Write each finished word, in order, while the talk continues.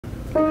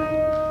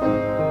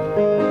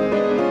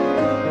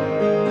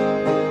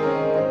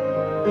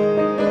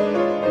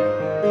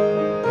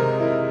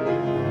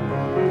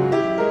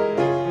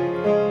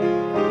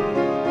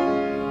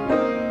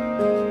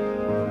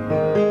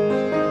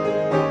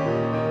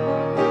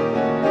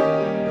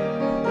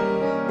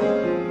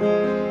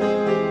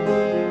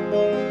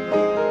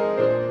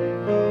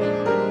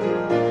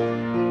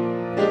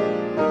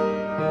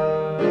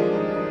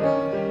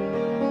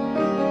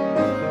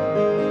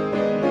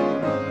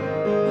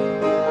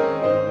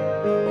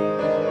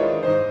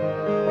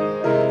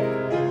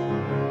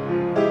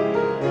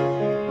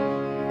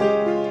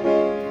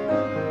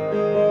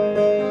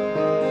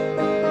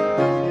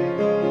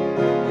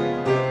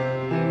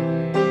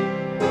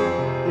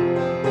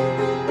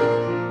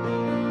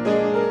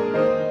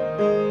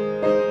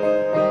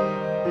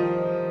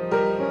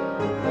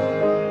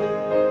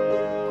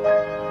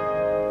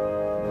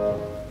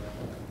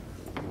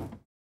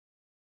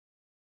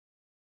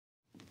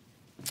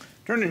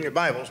Turn in your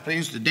Bibles,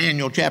 please, to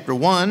Daniel chapter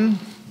 1.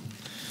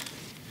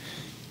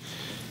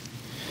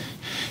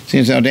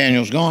 Since how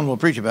Daniel's gone, we'll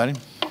preach about him.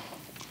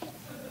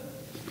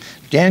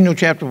 Daniel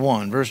chapter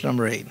 1, verse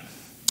number 8.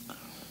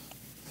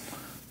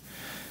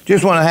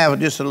 Just want to have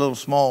just a little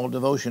small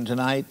devotion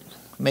tonight.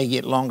 May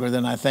get longer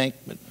than I think,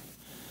 but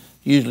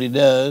usually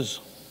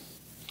does.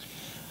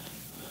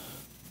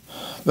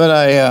 But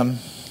I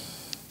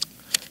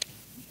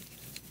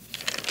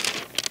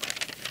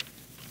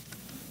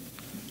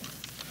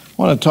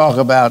want to talk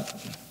about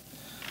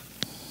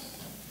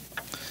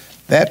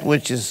that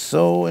which is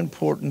so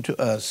important to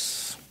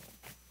us.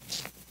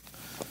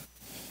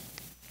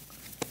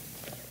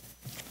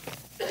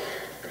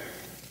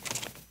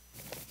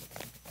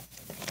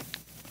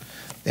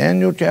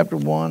 Daniel chapter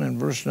 1 and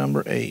verse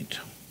number 8.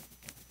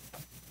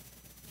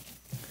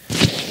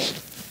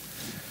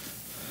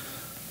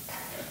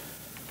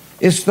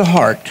 It's the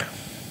heart.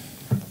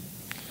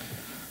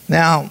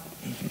 Now,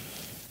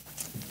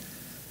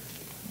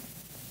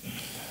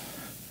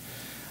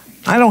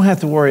 I don't have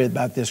to worry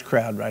about this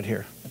crowd right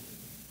here.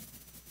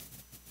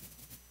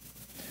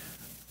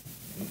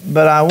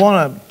 But I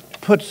want to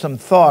put some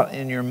thought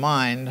in your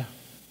mind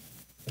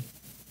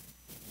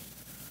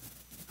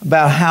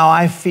about how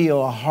I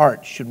feel a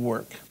heart should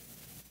work.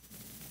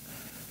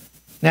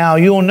 Now,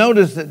 you'll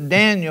notice that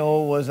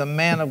Daniel was a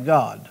man of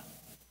God.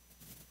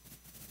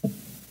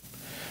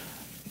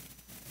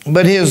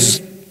 But his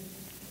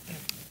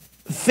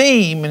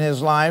theme in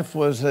his life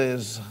was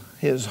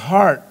his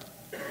heart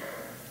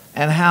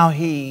and how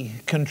he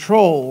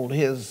controlled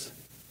his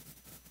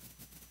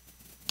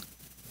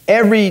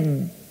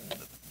everything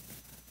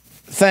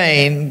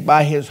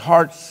by his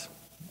heart's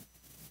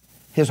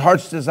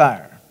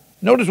desire.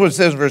 Notice what it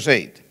says, verse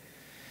 8.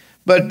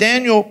 But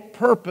Daniel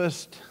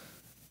purposed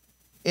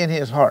in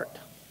his heart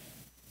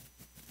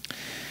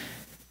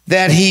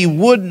that he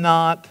would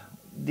not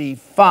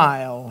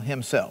defile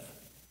himself.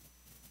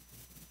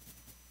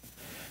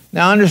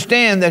 Now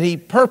understand that he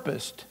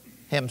purposed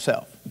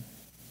himself.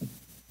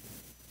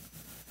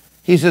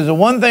 He says, the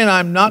one thing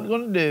I'm not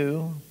going to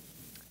do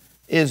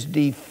is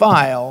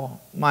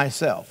defile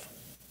myself.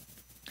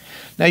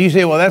 Now you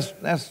say, well,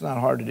 that's not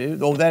hard to do.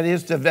 Oh,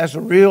 that's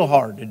real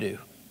hard to do.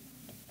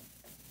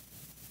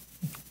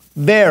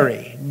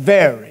 Very,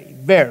 very,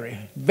 very,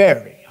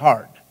 very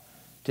hard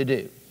to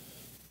do.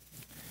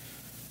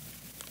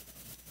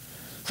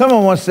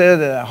 Someone once said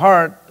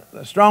that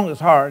the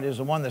strongest heart is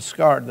the one that's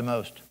scarred the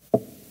most.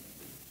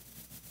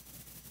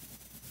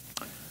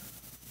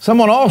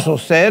 Someone also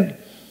said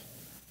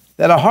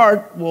that a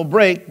heart will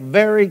break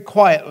very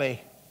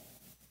quietly.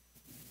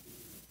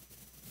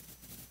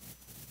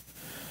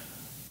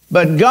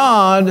 But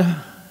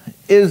God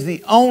is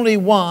the only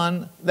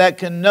one that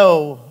can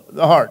know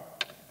the heart.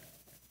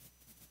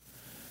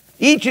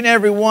 Each and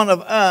every one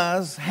of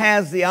us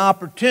has the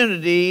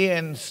opportunity,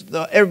 and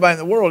everybody in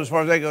the world, as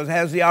far as that goes,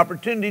 has the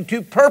opportunity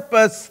to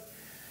purpose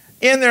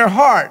in their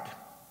heart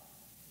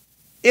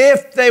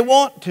if they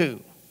want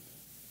to.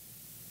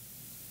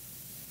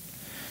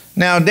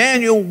 Now,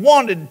 Daniel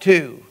wanted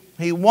to.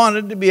 He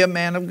wanted to be a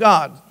man of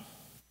God.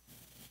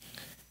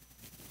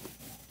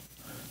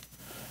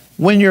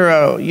 When you're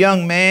a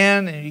young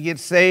man and you get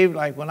saved,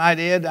 like when I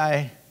did,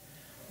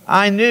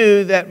 I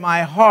knew that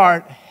my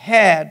heart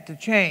had to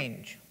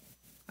change.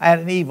 I had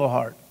an evil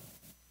heart.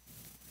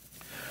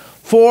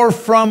 For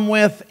from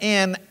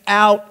within,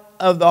 out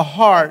of the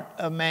heart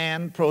of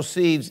man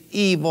proceeds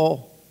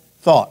evil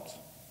thoughts,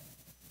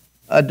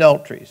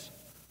 adulteries,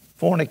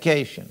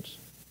 fornications,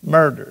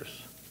 murders,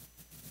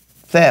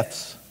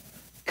 thefts,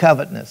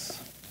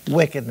 covetousness,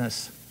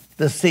 wickedness,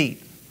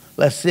 deceit,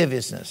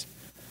 lasciviousness,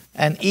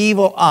 an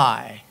evil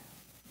eye,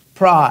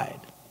 pride,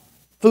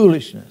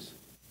 foolishness.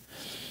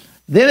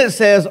 Then it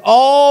says,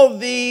 all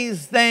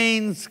these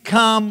things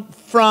come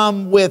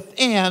from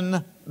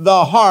within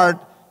the heart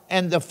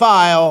and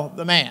defile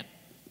the man.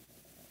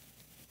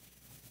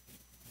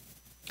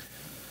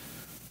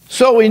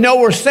 So we know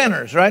we're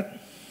sinners, right?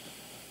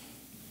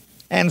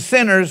 And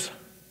sinners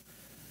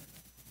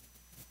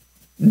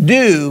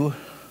do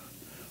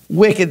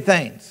wicked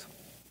things.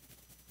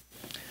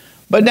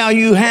 But now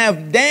you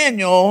have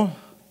Daniel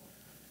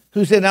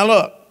who said, now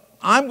look,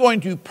 I'm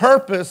going to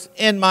purpose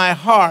in my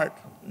heart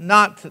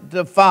not to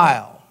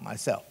defile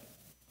myself.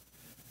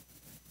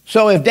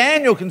 So if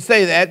Daniel can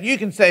say that, you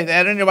can say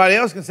that, anybody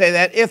else can say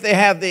that, if they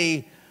have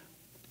the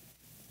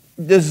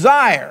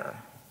desire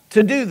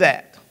to do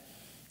that.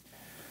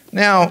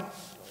 Now,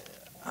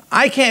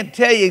 I can't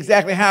tell you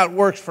exactly how it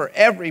works for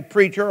every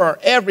preacher or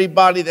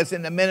everybody that's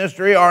in the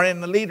ministry or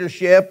in the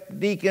leadership,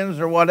 deacons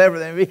or whatever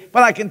they may be,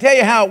 but I can tell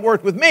you how it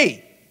worked with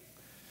me.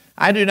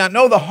 I do not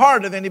know the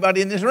heart of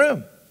anybody in this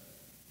room.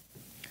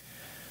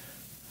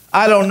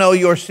 I don't know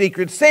your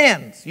secret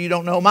sins. You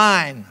don't know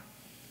mine.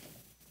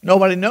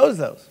 Nobody knows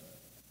those.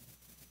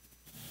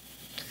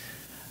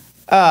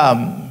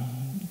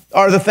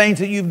 Or the things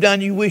that you've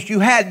done you wish you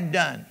hadn't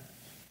done.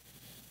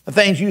 The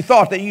things you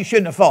thought that you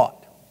shouldn't have thought.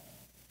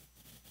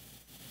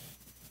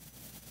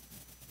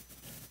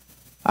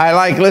 I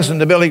like listening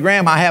to Billy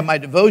Graham. I have my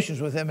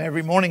devotions with him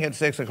every morning at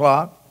 6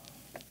 o'clock.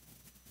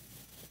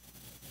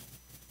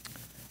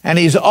 And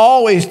he's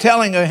always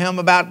telling him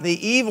about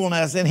the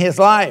evilness in his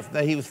life,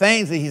 that he was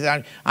things that he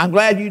said, I'm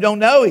glad you don't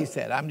know, he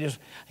said.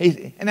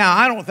 Now,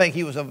 I don't think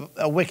he was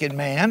a wicked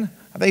man.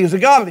 I think he was a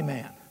godly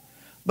man.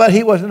 But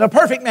he wasn't a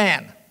perfect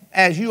man,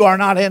 as you are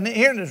not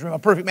here in this room, a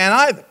perfect man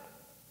either.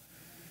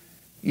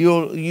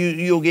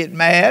 You'll get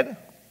mad.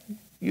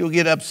 You'll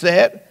get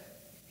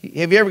upset.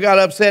 Have you ever got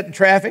upset in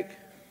traffic?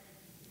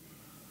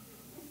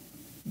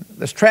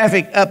 Does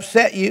traffic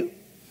upset you?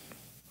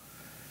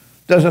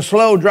 Does a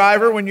slow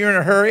driver, when you're in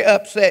a hurry,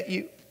 upset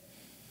you?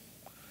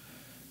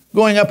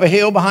 Going up a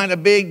hill behind a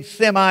big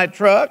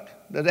semi-truck,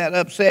 does that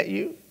upset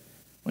you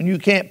when you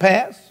can't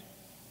pass?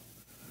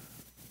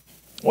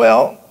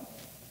 Well,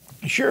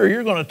 sure,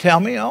 you're going to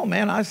tell me, oh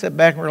man, I sit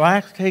back and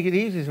relax, take it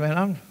easy,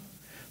 man.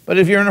 But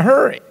if you're in a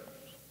hurry,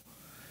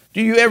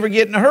 do you ever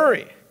get in a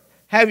hurry?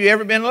 Have you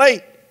ever been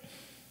late?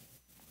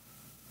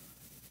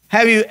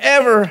 Have you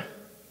ever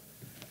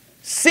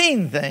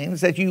seen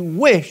things that you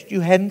wished you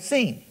hadn't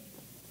seen?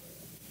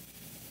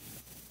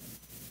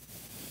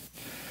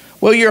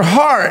 Well, your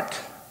heart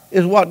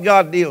is what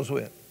God deals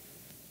with.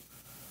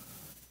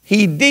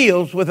 He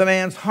deals with a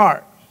man's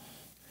heart.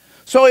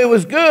 So it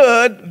was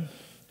good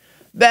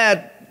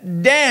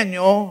that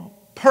Daniel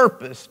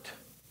purposed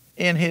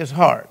in his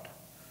heart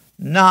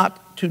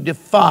not to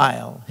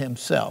defile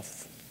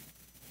himself.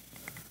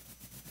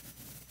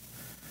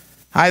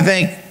 I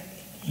think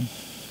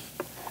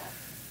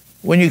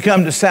when you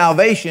come to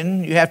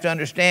salvation, you have to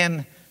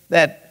understand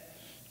that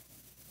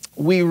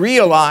we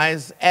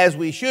realize, as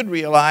we should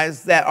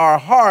realize, that our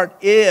heart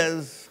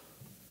is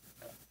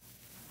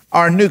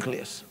our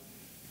nucleus.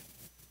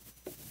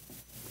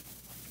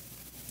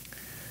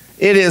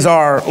 It is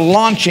our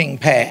launching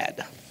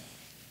pad.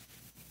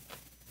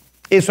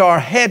 It's our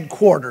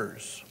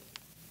headquarters.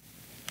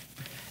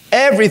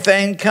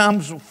 Everything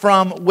comes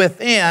from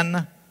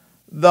within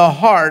the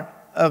heart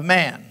of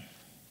man.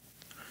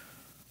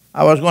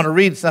 I was going to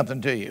read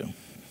something to you.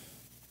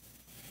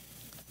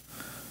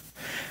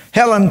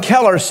 Helen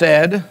Keller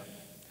said,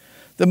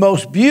 the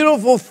most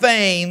beautiful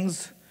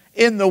things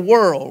in the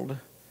world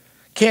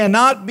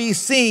cannot be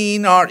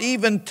seen or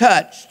even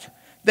touched.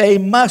 They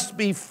must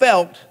be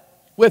felt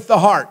with the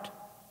heart.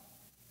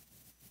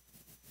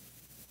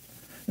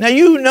 Now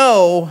you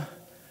know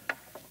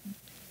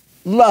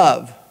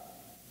love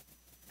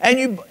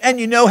and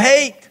you know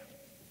hate.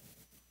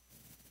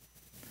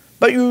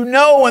 But you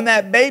know when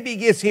that baby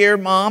gets here,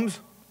 moms,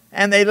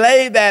 and they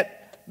lay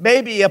that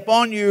baby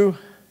upon you,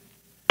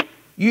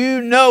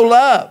 you know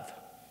love.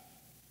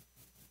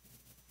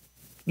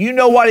 You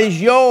know what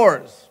is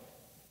yours,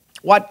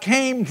 what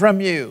came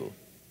from you,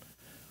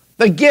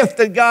 the gift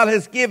that God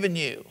has given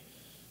you.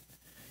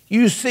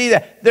 You see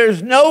that.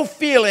 There's no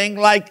feeling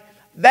like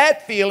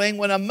that feeling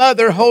when a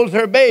mother holds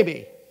her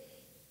baby.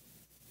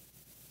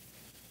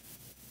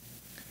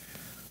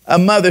 A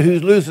mother who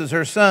loses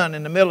her son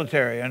in the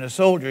military and a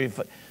soldier,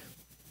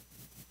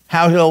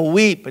 how he'll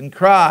weep and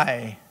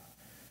cry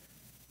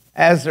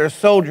as their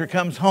soldier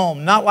comes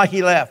home, not like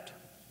he left,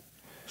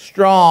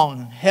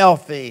 strong,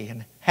 healthy,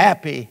 and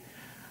happy,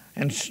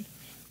 and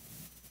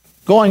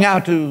going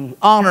out to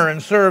honor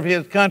and serve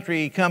his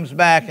country. He comes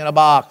back in a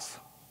box.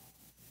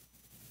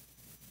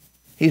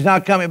 He's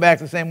not coming back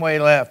the same way he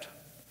left.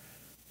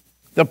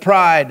 The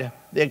pride,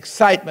 the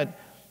excitement,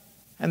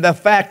 and the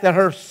fact that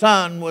her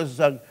son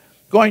was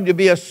going to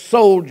be a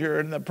soldier,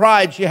 and the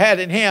pride she had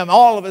in him,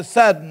 all of a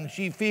sudden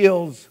she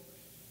feels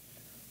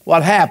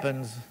what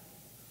happens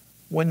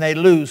when they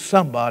lose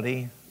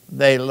somebody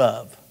they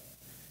love.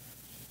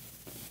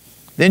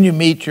 Then you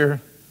meet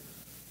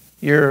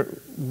your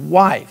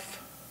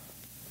wife.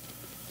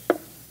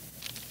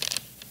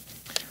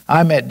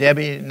 I met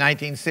Debbie in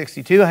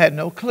 1962. I had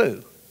no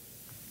clue.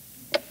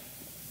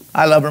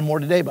 I love her more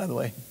today, by the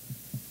way,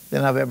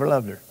 than I've ever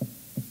loved her.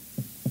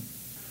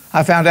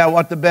 I found out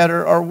what the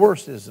better or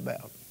worse is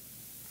about.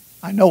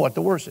 I know what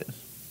the worse is.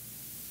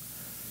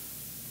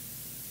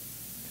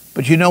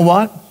 But you know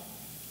what?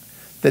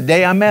 The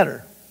day I met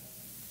her,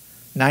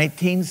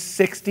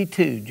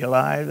 1962,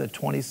 July the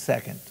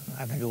 22nd,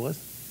 I think it was.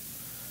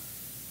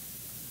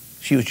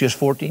 She was just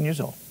 14 years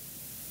old.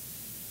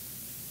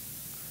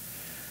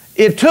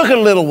 It took a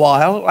little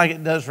while, like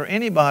it does for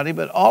anybody,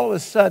 but all of a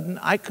sudden,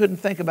 I couldn't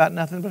think about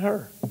nothing but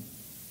her.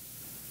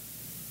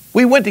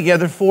 We went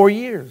together 4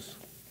 years.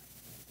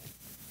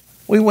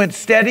 We went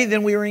steady,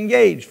 then we were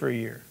engaged for a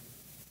year.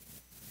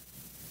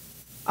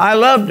 I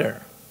loved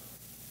her.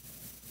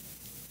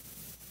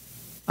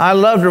 I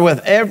loved her with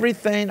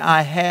everything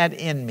I had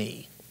in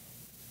me.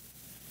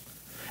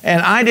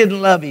 And I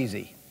didn't love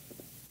easy.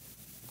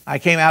 I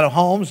came out of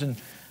homes, and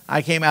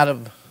I came out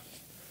of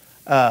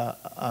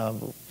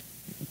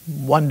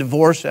one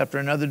divorce after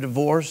another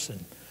divorce,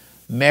 and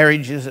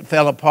marriages that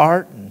fell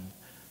apart, and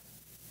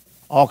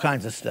all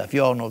kinds of stuff.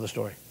 You all know the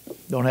story.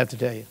 Don't have to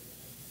tell you.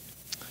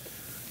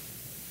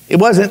 It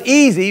wasn't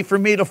easy for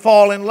me to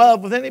fall in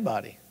love with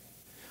anybody.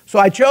 So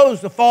I chose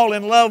to fall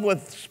in love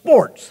with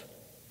sports.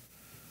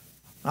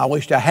 I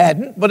wished I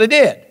hadn't, but I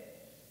did.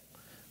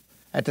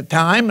 At the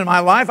time in my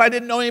life, I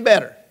didn't know any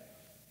better.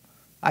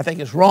 I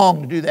think it's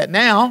wrong to do that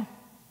now,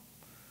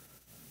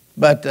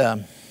 but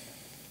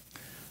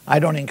I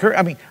don't encourage.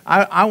 I mean,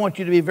 I want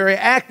you to be very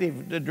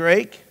active,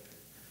 Drake,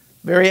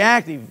 very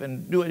active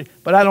and do it.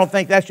 But I don't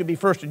think that should be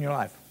first in your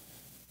life.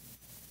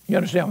 You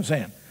understand what I'm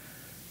saying?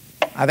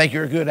 I think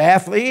you're a good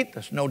athlete.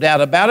 There's no doubt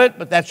about it.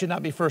 But that should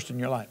not be first in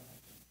your life.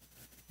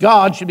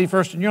 God should be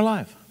first in your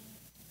life.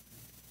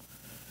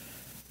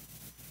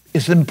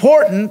 It's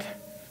important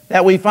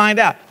that we find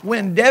out.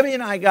 When Debbie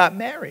and I got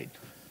married,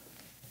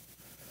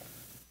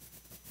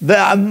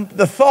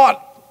 the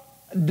thought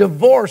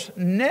divorce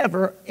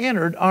never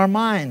entered our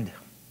mind.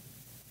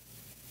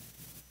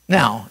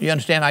 Now, you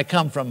understand I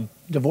come from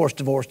divorce.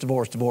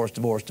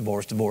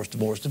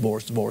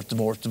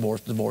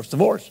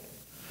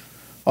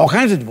 All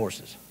kinds of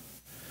divorces.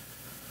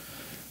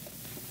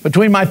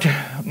 Between my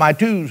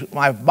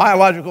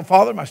biological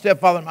father, my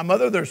stepfather, and my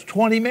mother, there's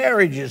 20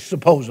 marriages,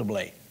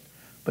 supposedly.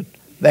 But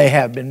they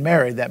have been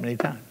married that many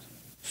times,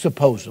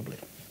 supposedly.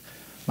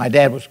 My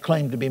dad was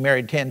claimed to be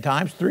married 10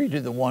 times, three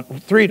to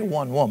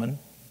one woman.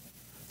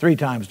 3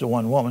 times to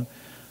one woman.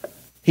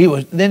 He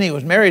was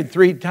married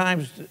 3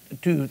 times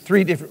to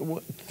three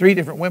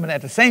different women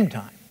at the same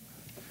time.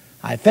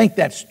 I think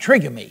that's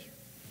trigamy.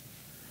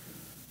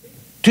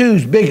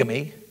 2's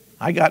bigamy.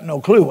 I got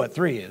no clue what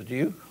 3 is, do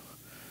you?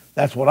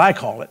 That's what I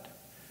call it.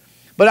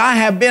 But I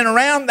have been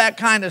around that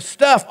kind of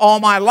stuff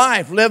all my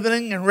life,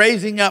 living and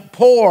raising up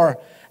poor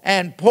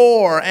and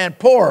poor and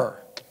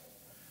poorer.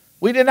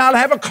 We did not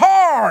have a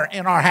car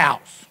in our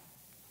house.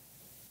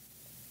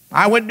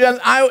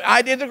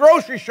 I did the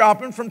grocery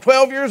shopping from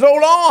 12 years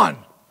old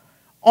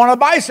on a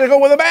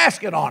bicycle with a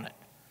basket on it.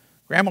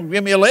 Grandma would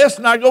give me a list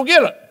and I'd go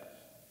get it.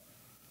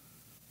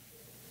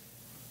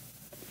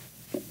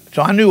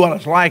 So I knew what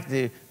it's like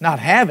to not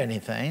have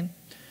anything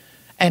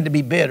and to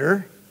be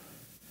bitter.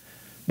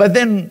 But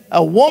then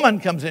a woman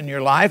comes in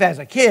your life as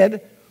a kid.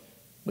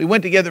 We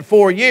went together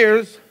 4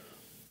 years.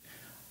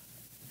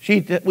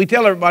 We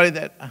tell everybody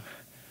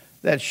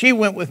that she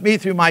went with me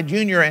through my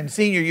junior and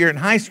senior year in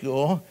high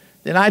school.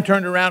 Then I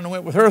turned around and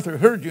went with her through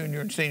her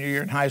junior and senior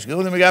year in high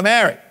school. Then we got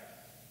married.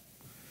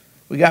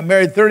 We got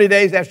married 30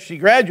 days after she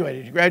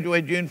graduated. She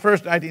graduated June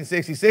 1st,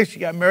 1966. She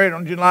got married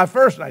on July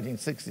 1st,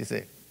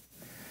 1966.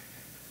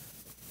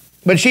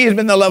 But she has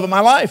been the love of my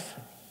life.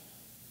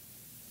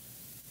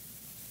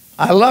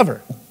 I love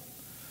her.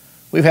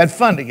 We've had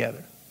fun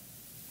together,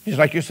 just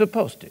like you're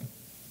supposed to.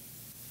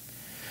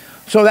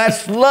 So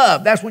that's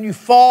love. That's when you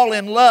fall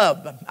in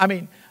love. I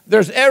mean,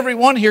 there's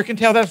everyone here can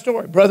tell that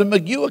story. Brother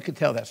McGeough could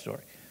tell that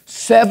story.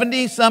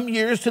 70-some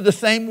years to the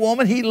same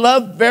woman he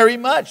loved very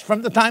much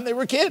from the time they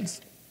were kids.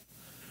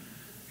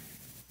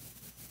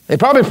 They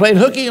probably played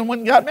hooky and went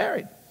and got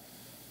married.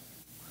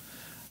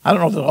 I don't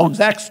know the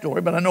exact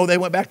story, but I know they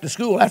went back to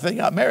school after they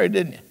got married,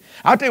 didn't you?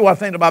 I'll tell you one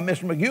thing about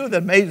Mr. McGeough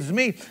that amazes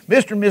me.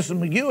 Mr. and Mrs.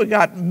 McGeough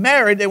got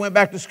married, they went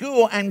back to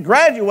school and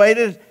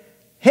graduated,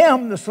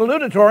 him, the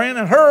salutatorian,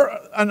 and her,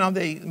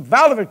 the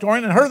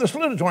valedictorian, and her, the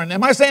salutatorian.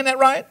 Am I saying that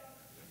right?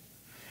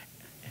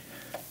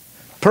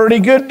 Pretty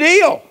good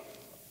deal.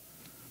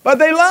 But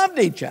they loved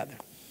each other.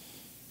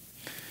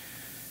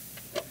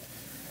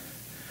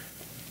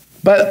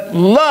 But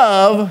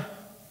love,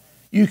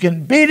 you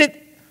can beat it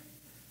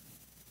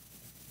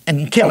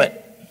and kill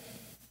it.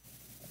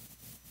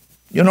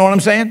 You know what I'm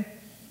saying?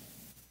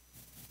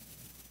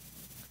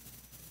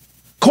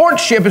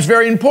 Courtship is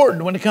very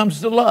important when it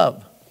comes to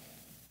love.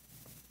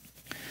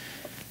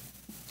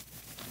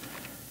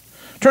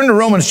 Turn to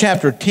Romans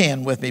chapter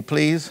 10 with me,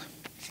 please.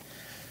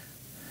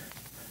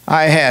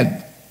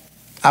 I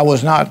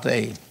was not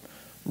a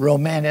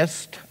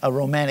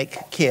romantic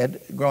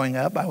kid growing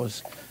up. I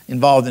was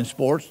involved in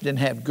sports, didn't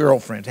have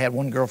girlfriends. I had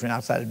one girlfriend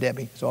outside of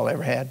Debbie. That's all I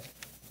ever had.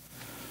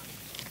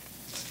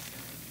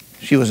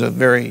 She was a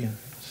very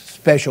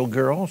special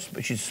girl,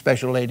 but she's a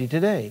special lady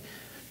today.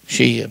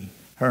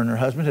 Her and her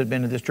husband had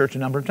been to this church a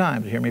number of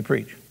times to hear me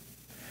preach.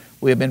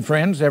 We have been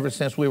friends ever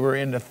since we were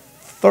in the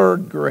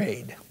 3rd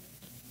grade.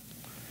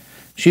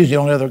 She was the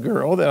only other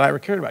girl that I ever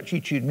cared about.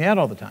 She chewed me out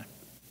all the time.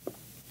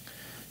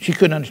 She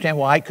couldn't understand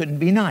why I couldn't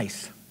be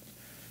nice.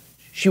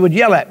 She would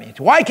yell at me,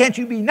 why can't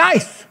you be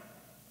nice?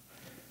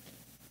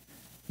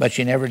 But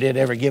she never did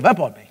ever give up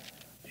on me.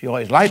 She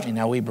always liked me.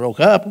 Now, we broke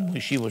up.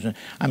 She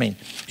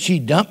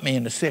dumped me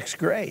in the 6th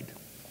grade.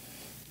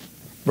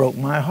 Broke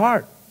my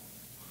heart.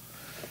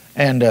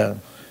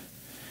 And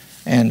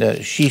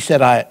she said,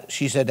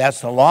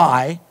 that's a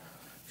lie.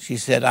 She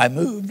said, I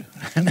moved.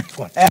 And that's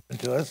what happened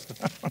to us.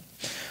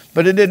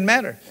 But it didn't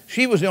matter.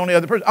 She was the only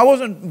other person. I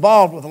wasn't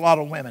involved with a lot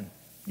of women.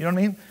 You know what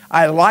I mean?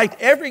 I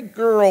liked, every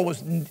girl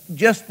was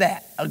just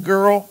that, a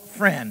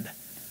girlfriend.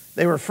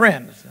 They were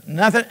friends,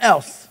 nothing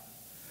else.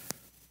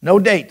 No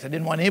dates. I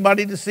didn't want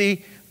anybody to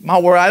see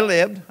where I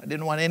lived. I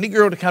didn't want any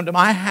girl to come to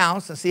my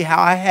house and see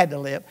how I had to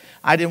live.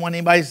 I didn't want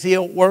anybody to see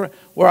where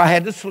I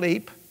had to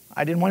sleep.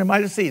 I didn't want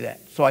anybody to see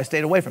that, so I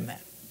stayed away from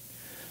that.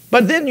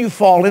 But then you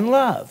fall in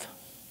love.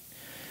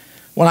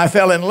 When I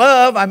fell in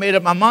love, I made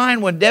up my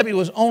mind when Debbie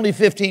was only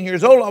 15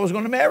 years old, I was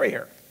going to marry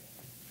her.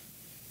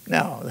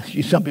 Now,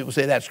 some people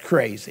say that's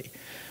crazy.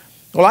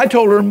 Well, I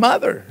told her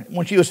mother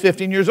when she was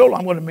 15 years old,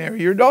 I'm going to marry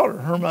your daughter.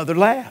 Her mother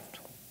laughed.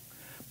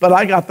 But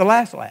I got the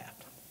last laugh.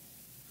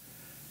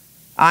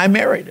 I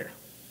married her.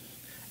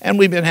 And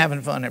we've been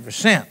having fun ever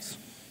since.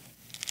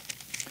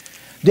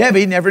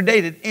 Debbie never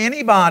dated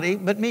anybody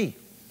but me.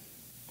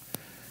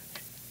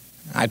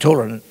 I told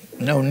her,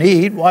 no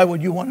need. Why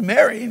would you want to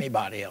marry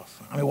anybody else?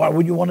 I mean, why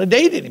would you want to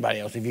date anybody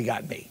else if you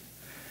got me?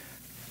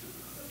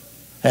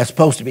 That's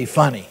supposed to be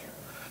funny.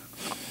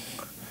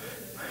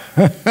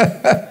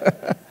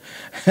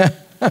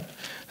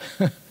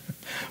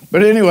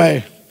 But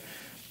anyway,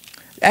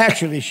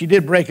 actually, she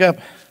did break up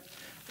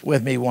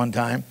with me one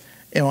time.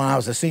 And when I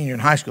was a senior in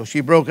high school,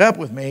 she broke up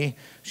with me.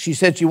 She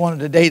said she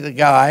wanted to date a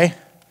guy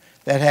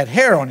that had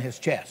hair on his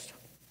chest.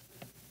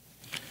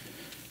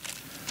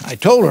 I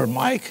told her,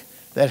 Mike,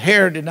 that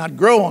hair did not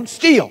grow on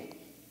steel.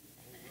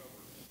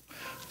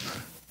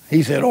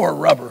 He said, or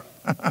rubber.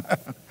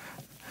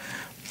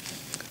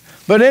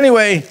 But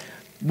anyway,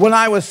 when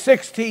I was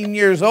 16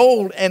 years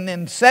old and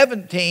then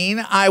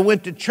 17, I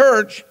went to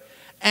church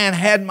and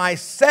had my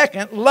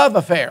second love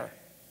affair.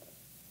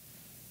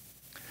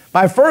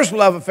 My first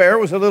love affair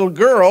was a little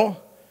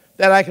girl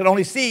that I could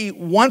only see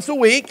once a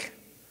week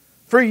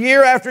for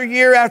year after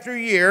year after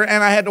year,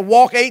 and I had to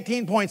walk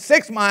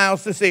 18.6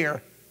 miles to see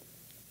her.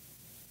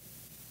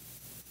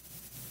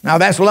 Now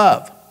that's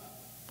love.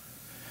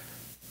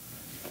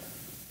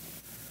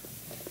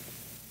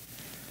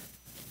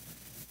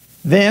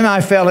 Then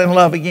I fell in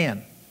love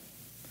again.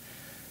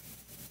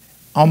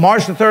 On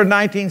March the 3rd,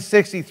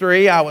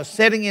 1963, I was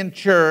sitting in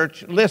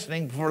church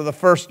listening for the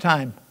first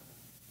time.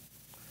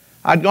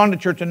 I'd gone to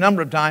church a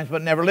number of times,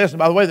 but never listened.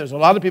 By the way, there's a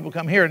lot of people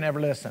come here and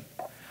never listen.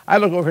 I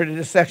look over here to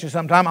this section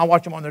sometime. I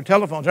watch them on their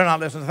telephones. They're not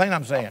listening to the thing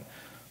I'm saying.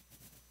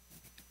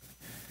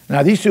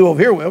 Now, these two over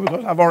here will,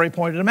 because I've already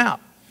pointed them out.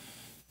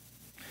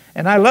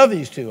 And I love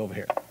these two over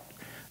here.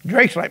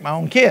 Drake's like my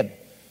own kid.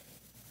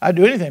 I'd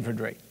do anything for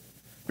Drake.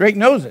 Drake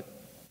knows it.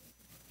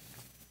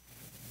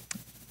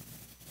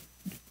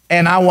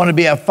 And I want to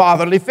be a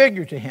fatherly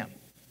figure to him,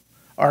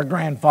 or a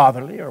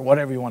grandfatherly, or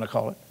whatever you want to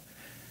call it,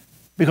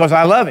 because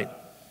I love him.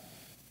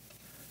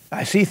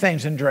 I see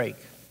things in Drake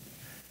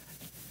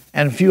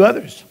and a few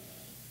others.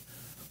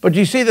 But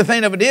you see, the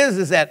thing of it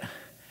is that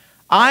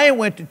I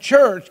went to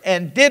church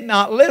and did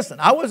not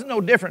listen. I wasn't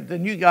no different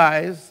than you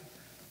guys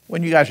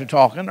when you guys are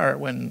talking, or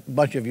when a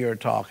bunch of you are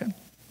talking.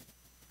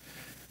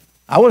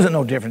 I wasn't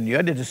no different than you.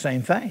 I did the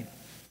same thing.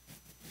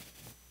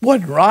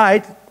 Wasn't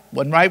right.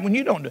 Wasn't right when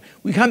you don't do it.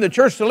 We come to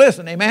church to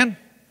listen, amen?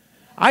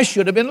 I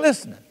should have been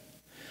listening.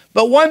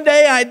 But one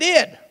day I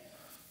did.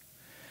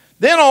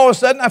 Then all of a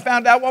sudden I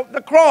found out what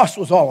the cross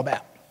was all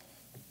about.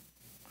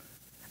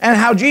 And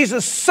how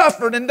Jesus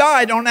suffered and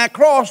died on that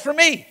cross for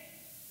me.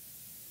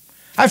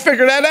 I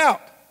figured that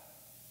out.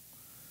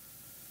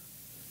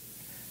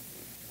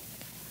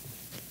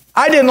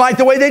 I didn't like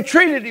the way they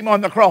treated him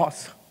on the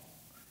cross.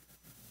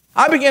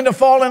 I began to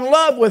fall in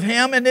love with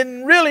him and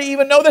didn't really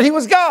even know that he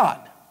was God.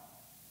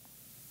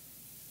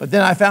 But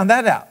then I found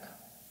that out.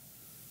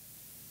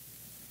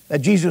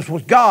 That Jesus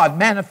was God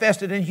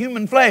manifested in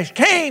human flesh,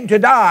 came to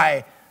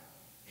die.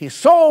 His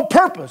sole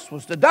purpose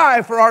was to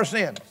die for our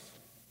sins.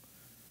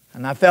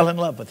 And I fell in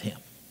love with him.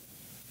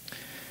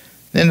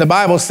 Then the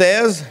Bible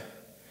says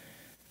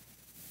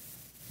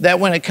that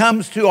when it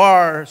comes to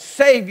our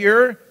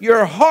Savior,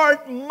 your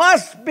heart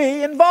must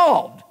be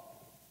involved.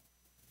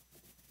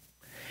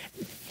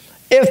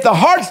 If the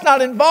heart's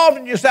not involved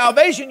in your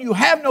salvation, you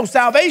have no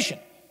salvation.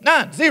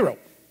 None, zero.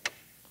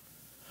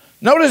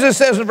 Notice it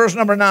says in verse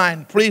number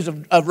 9, please,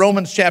 of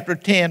Romans chapter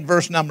 10,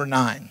 verse number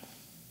 9.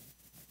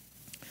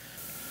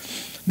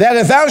 That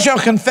if thou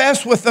shalt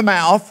confess with the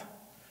mouth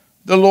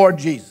the Lord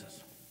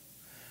Jesus.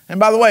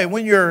 And by the way,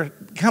 when you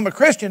become a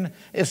Christian,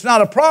 it's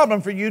not a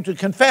problem for you to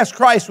confess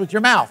Christ with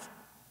your mouth.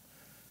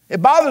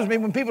 It bothers me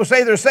when people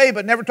say they're saved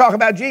but never talk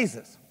about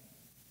Jesus.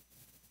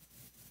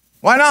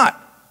 Why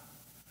not?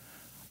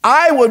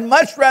 I would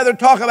much rather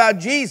talk about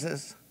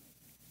Jesus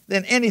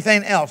than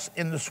anything else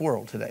in this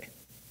world today.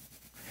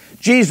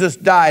 Jesus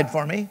died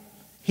for me.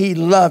 He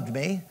loved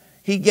me.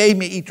 He gave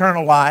me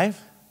eternal life.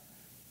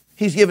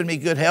 He's given me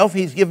good health.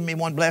 He's given me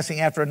one blessing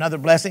after another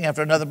blessing,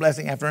 after another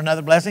blessing, after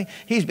another blessing.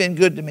 He's been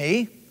good to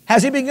me.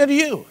 Has he been good to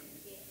you?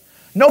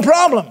 No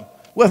problem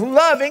with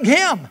loving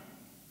him.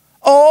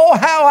 Oh,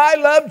 how I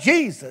love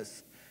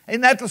Jesus.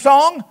 Isn't that the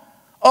song?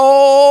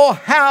 Oh,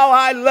 how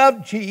I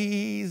love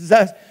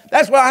Jesus.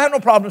 That's why I have no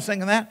problem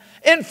singing that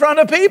in front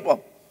of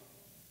people.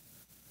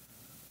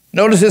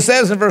 Notice it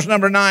says in verse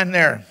number 9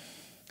 there.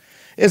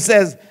 It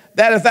says,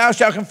 that if thou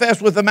shalt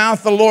confess with the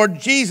mouth the Lord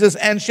Jesus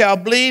and shall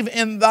believe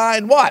in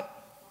thine what?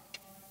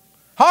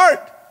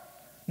 Heart.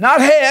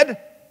 Not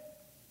head,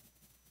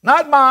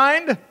 not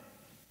mind,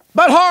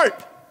 but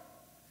heart.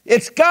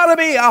 It's got to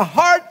be a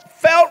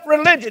heartfelt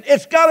religion.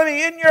 It's got to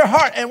be in your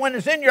heart. And when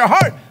it's in your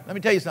heart, let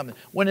me tell you something.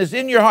 When it's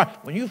in your heart,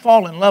 when you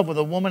fall in love with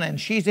a woman and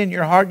she's in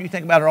your heart, you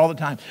think about her all the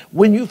time.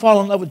 When you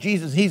fall in love with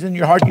Jesus, he's in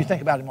your heart, you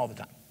think about him all the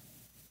time.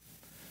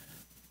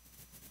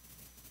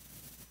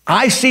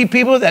 I see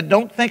people that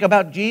don't think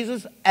about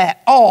Jesus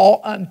at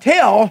all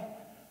until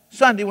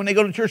Sunday when they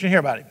go to church and hear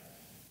about him.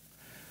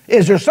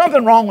 Is there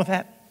something wrong with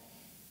that?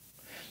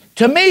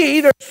 To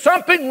me, there's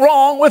something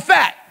wrong with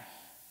that.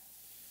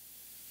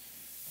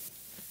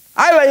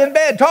 I lay in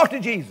bed, talk to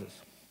Jesus.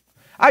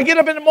 I get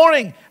up in the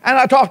morning and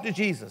I talk to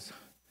Jesus.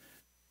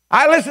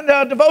 I listen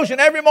to a devotion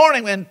every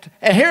morning and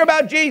hear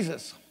about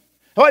Jesus.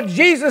 What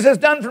Jesus has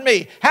done for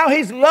me. How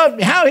he's loved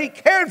me. How he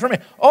cared for me.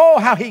 Oh,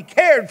 how he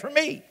cared for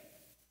me.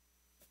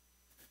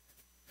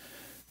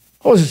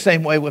 It was the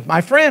same way with my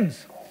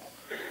friends.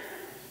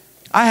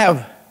 I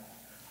have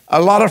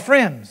a lot of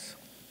friends.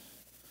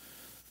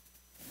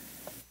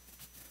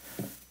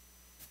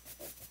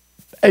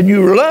 And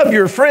you love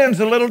your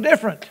friends a little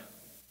different.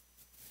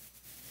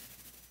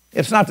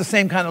 It's not the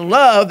same kind of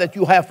love that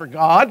you have for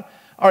God,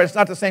 or it's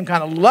not the same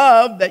kind of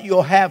love that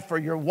you'll have for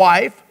your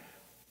wife,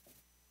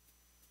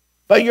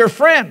 but your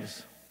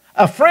friends.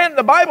 A friend,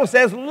 the Bible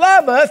says,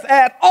 loveth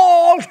at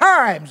all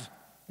times.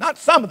 Not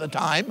some of the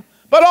time,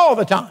 but all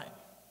the time.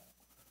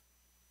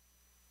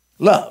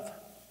 Love.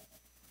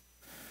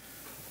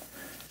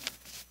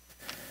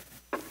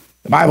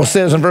 The Bible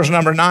says in verse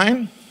number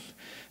 9,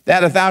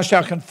 that if thou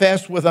shalt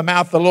confess with the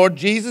mouth the Lord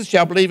Jesus,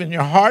 shalt believe in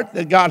your heart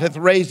that God hath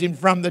raised him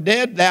from the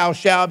dead, thou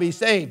shalt be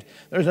saved.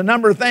 There's a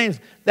number of things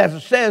that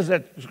it says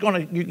that's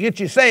going to get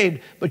you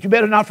saved, but you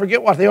better not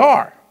forget what they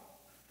are.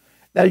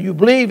 That you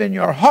believe in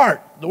your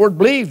heart. The word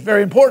believe is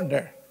very important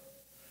there.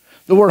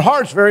 The word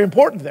heart is very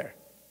important there.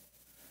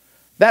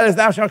 That is,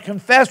 thou shalt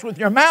confess with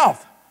your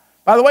mouth.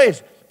 By the way,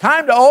 it's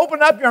time to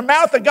open up your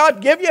mouth that God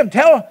gave you and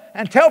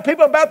tell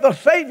people about the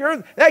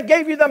Savior that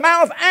gave you the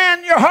mouth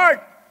and your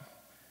heart.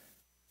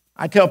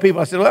 I tell people,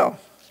 I said, well,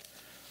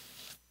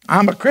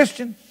 I'm a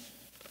Christian.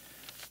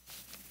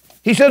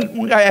 He said,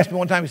 one guy asked me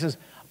one time, he says,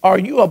 are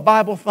you a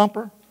Bible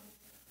thumper?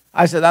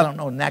 I said, I don't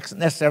know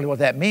necessarily what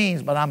that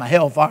means, but I'm a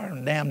hellfire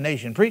and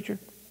damnation preacher.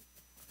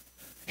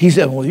 He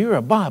said, well, you're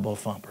a Bible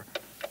thumper.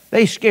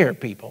 They scare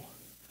people.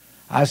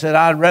 I said,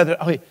 I'd rather,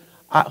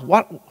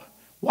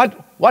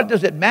 what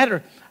does it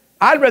matter?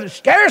 I'd rather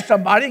scare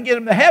somebody and get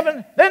them to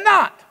heaven than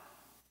not.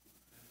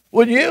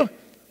 Wouldn't you?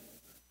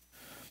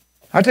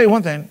 I'll tell you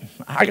one thing.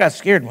 I got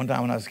scared one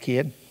time when I was a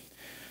kid.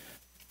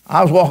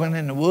 I was walking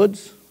in the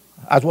woods.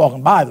 I was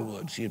walking by the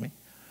woods,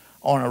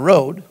 on a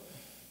road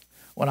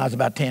when I was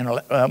about 10,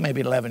 or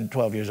maybe 11,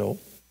 12 years old.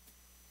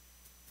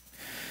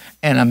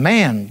 And a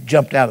man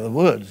jumped out of the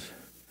woods.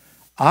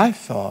 I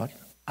thought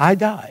I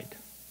died.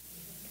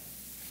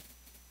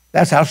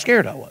 That's how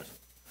scared I was.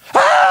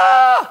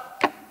 Ah!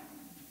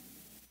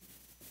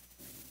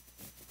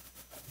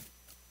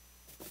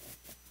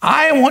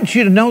 I want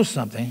you to know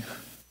something.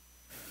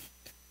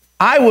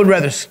 I would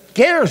rather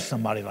scare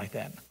somebody like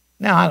that.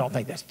 Now, I don't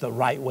think that's the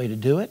right way to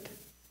do it.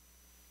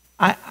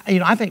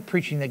 I think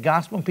preaching the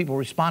gospel and people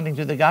responding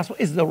to the gospel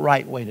is the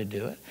right way to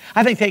do it.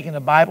 I think taking the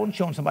Bible and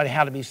showing somebody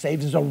how to be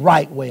saved is the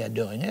right way of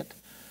doing it.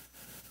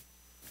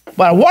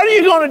 But what are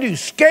you going to do?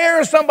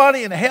 Scare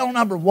somebody in hell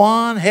number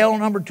 1, hell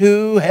number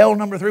 2, hell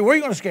number 3? Where are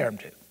you going to scare them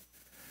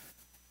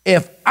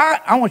to?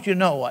 I want you to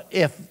know what?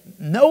 If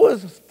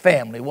Noah's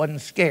family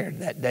wasn't scared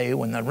that day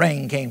when the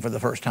rain came for the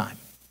first time,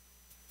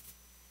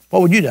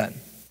 what would you done?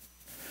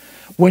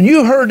 When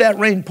you heard that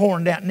rain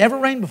pouring down, never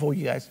rained before,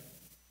 you guys.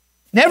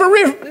 Never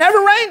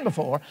rained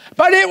before,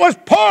 but it was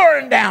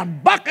pouring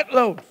down bucket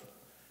loads.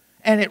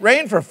 And it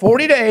rained for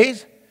 40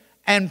 days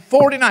and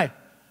 40 nights.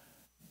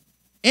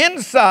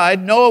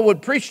 Inside, Noah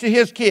would preach to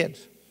his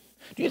kids.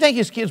 Do you think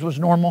his kids was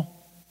normal?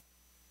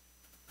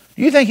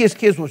 Do you think his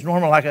kids was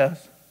normal like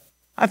us?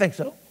 I think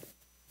so.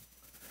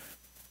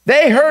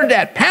 They heard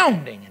that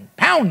pounding and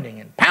pounding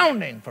and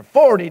pounding for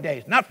 40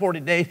 days, not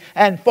 40 days,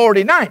 and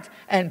 40 nights,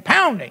 and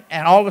pounding.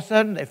 And all of a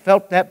sudden, they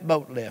felt that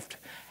boat lift.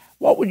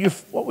 What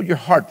would your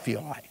heart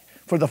feel like?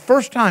 For the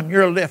first time,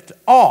 you're lifted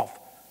off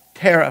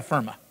terra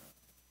firma.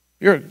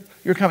 You're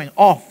coming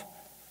off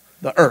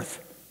the earth.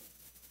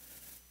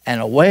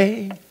 And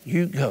away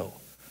you go.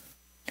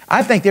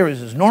 I think they were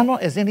as normal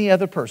as any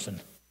other person.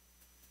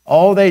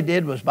 All they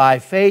did was by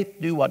faith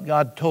do what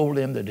God told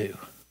them to do.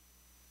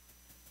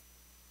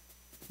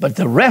 But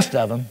the rest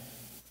of them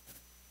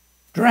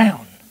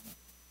drowned.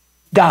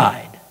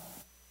 died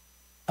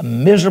a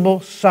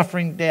miserable,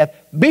 suffering death,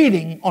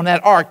 beating on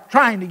that ark,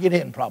 trying to get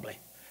in probably.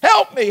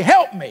 Help me,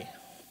 help me.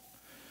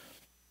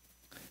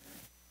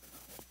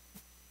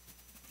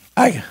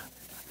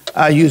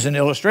 I use an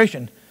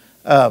illustration.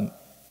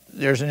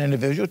 There's an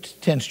individual who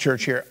attends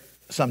church here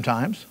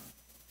sometimes.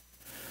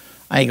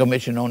 I ain't going to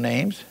mention no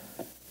names.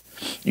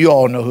 You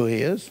all know who he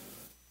is.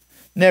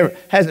 Never,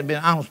 hasn't been,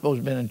 I don't suppose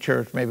been in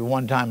church maybe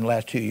one time in the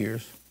last 2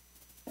 years.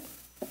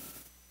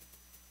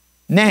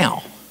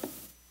 Now,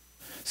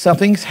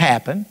 something's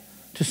happened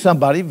to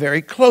somebody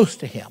very close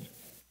to him.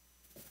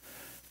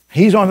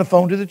 He's on the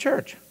phone to the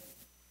church.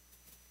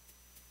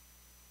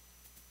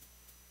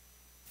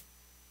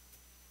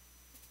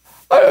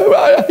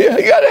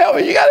 You got to help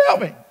me, you got to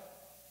help me.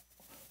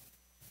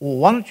 Well,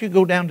 why don't you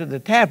go down to the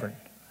tavern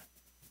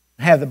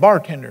and have the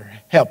bartender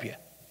help you?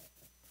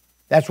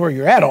 That's where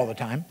you're at all the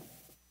time.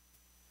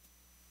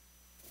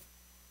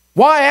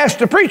 Why ask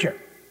the preacher?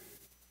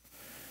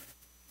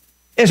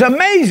 It's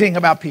amazing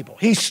about people.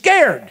 He's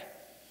scared.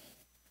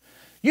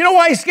 You know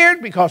why he's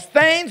scared? Because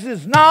things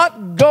is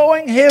not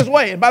going his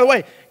way. And by the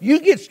way,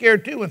 you get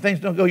scared too when things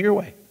don't go your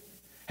way.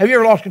 Have you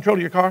ever lost control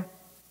of your car?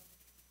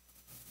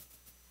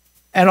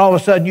 And all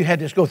of a sudden you had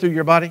this go through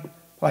your body?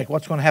 Like,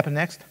 what's going to happen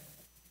next?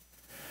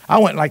 I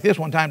went like this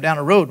one time down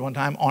a road one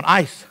time on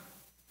ice.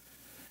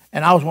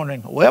 And I was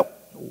wondering, well,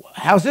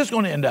 how's this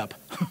going to end up?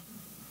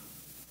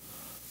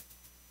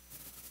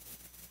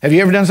 Have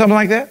you ever done something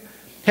like that?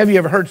 Have you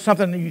ever heard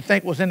something that you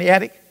think was in the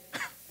attic?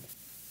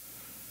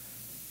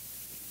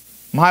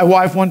 My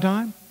wife one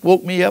time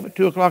woke me up at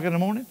 2 o'clock in the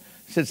morning.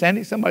 Said,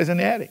 Sandy, somebody's in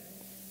the attic.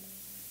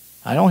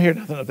 I don't hear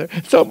nothing up there.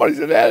 Somebody's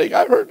in the attic.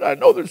 I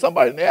know there's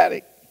somebody in the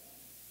attic.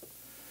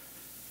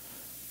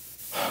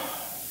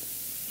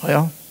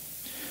 Well,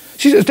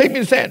 she says, take me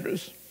to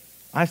Sandra's.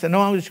 I said,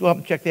 no, I'll just go up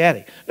and check the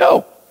attic.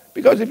 No,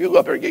 because if you go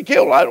up there and get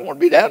killed, I don't want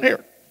to be down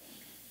here.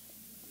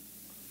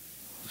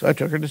 So I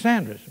took her to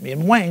Sandra's. Me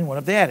and Wayne went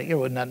up the attic. There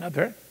wasn't nothing up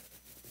there.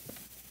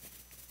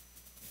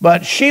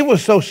 But she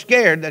was so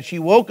scared that she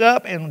woke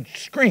up and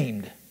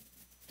screamed.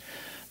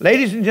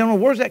 Ladies and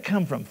gentlemen, where does that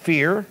come from?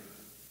 Fear.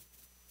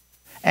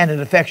 And it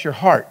affects your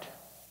heart.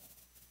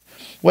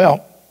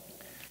 Well,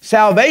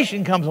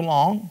 salvation comes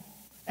along,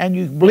 and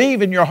you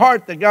believe in your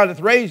heart that God hath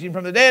raised him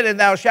from the dead, and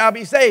thou shalt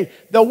be saved.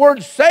 The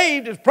word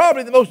saved is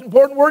probably the most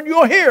important word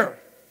you'll hear.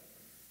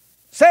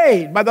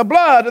 Saved by the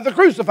blood of the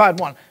crucified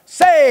one.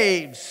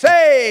 Saved,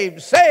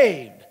 saved,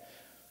 saved.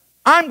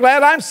 I'm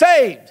glad I'm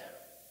saved.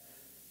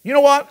 You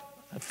know what?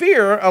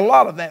 Fear, a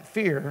lot of that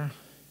fear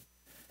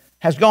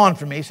has gone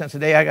from me since the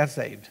day I got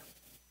saved.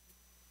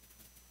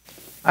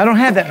 I don't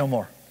have that no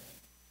more.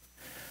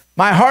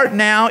 My heart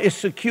now is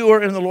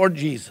secure in the Lord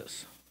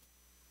Jesus.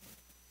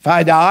 If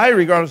I die,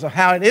 regardless of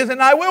how it is,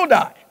 and I will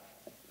die.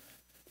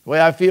 The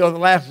way I feel the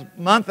last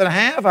month and a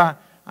half,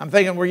 I'm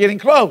thinking we're getting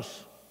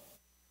close.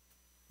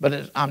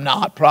 But I'm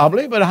not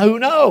probably, but who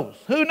knows?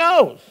 Who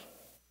knows?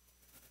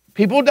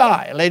 People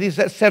die. A lady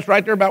sits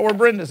right there about where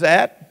Brenda's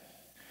at.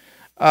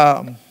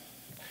 And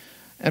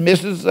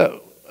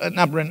Mrs.,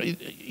 not Brenda,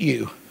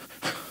 you.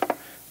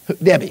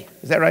 Debbie,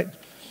 is that right?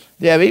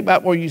 Debbie,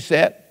 about where you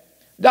sat,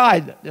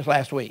 died this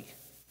last week.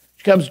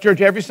 She comes to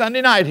church every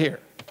Sunday night here.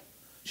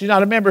 She's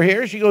not a member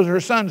here. She goes to her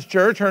son's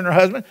church, her and her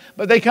husband,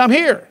 but they come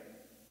here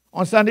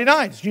on Sunday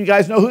nights. You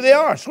guys know who they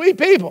are. Sweet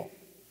people.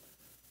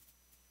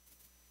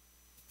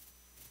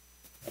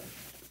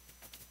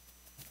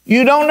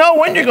 You don't know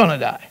when you're going to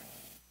die.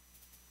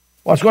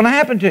 What's going to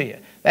happen to you?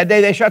 That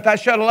day they shut that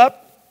shuttle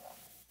up,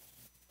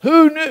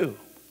 who knew?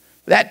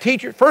 That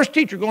teacher, first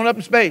teacher going up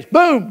in space,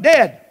 boom,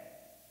 dead.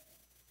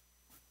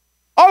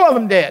 All of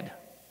them dead.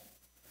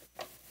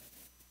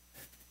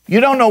 You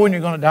don't know when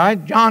you're going to die.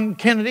 John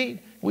Kennedy,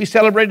 we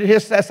celebrated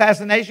his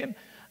assassination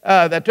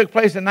that took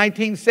place in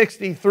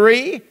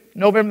 1963,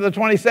 November the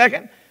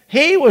 22nd.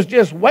 He was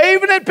just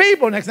waving at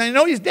people. Next thing you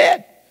know, he's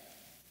dead.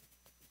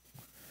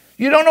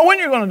 You don't know when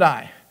you're going to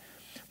die.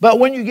 But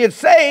when you get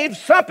saved,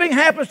 something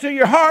happens to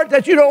your heart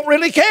that you don't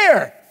really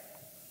care.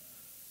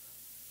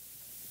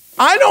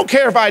 I don't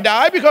care if I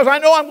die because I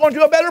know I'm going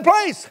to a better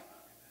place.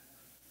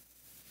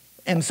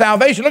 In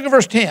salvation, look at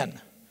verse 10.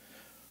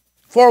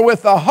 For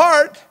with the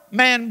heart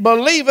man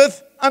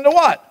believeth unto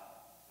what?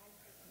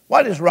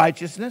 What is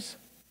righteousness?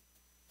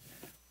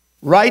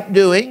 Right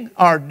doing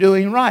or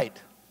doing right.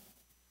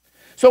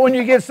 So when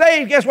you get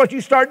saved, guess what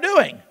you start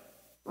doing?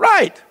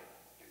 Right.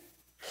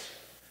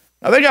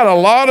 Now they got a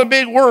lot of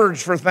big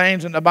words for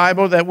things in the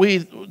Bible that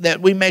we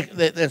make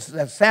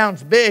that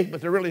sounds big,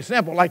 but they're really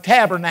simple. Like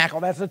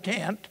tabernacle, that's a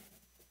tent.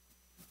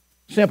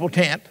 Simple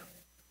tent.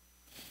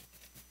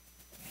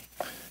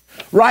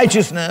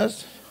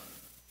 Righteousness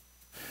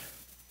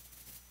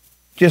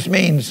just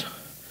means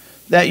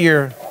that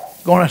you're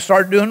going to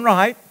start doing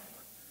right.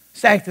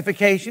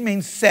 Sanctification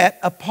means set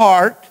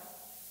apart.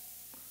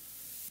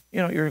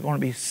 You know, you're going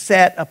to be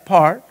set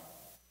apart.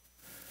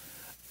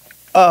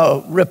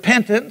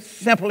 Repentance,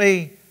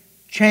 simply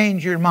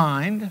change your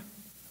mind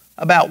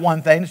about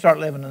one thing and start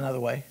living another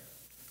way.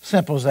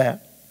 Simple as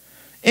that.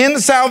 In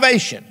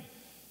salvation,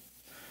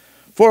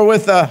 For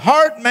with the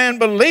heart man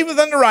believeth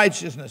unto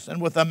righteousness,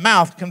 and with the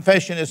mouth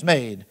confession is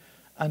made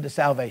unto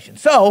salvation.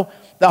 So,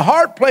 the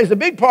heart plays a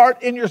big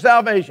part in your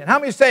salvation. How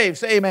many saved?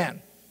 Say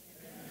amen.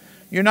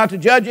 You're not to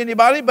judge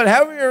anybody, but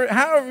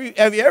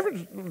have you ever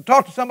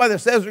talked to somebody that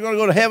says they're going to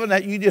go to heaven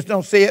that you just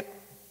don't see it?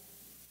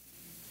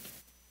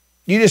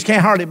 You just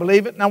can't hardly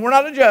believe it. Now, we're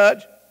not a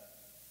judge,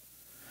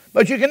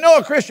 but you can know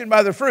a Christian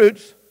by their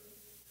fruits.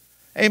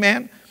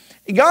 Amen.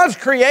 God's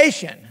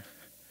creation.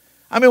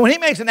 I mean, when he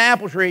makes an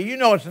apple tree, you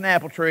know it's an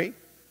apple tree.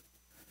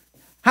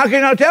 How can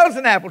you not tell it's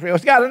an apple tree? Well,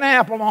 it's got an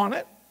apple on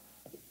it.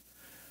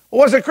 Well,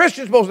 what's a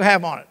Christian supposed to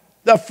have on it?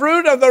 The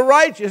fruit of the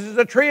righteous is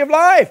a tree of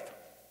life.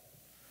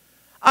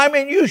 I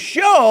mean, you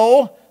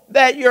show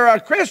that you're a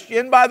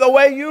Christian by the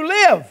way you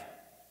live.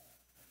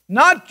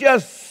 Not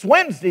just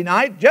Wednesday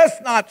night,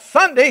 just not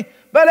Sunday,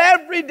 but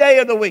every day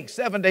of the week,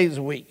 7 days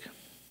a week.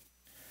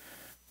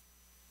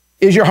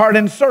 Is your heart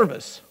in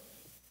service?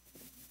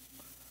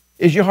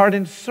 Is your heart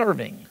in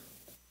serving?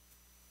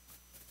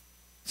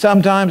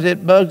 Sometimes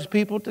it bugs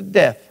people to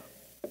death.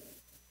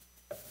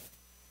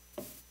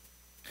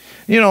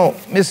 You know,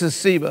 Mrs.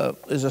 Seba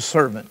is a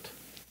servant.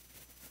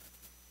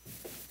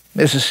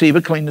 Mrs.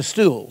 Seba cleaned the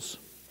stools.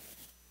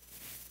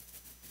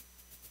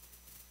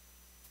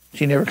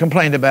 She never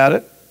complained about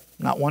it,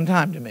 not one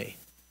time to me.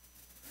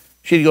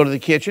 She'd go to the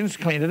kitchen,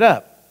 clean it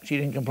up. She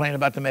didn't complain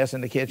about the mess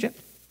in the kitchen.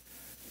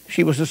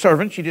 She was a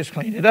servant, she just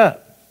cleaned it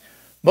up.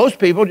 Most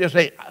people just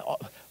say,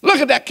 look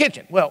at that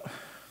kitchen. Well,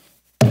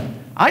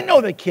 I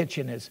know the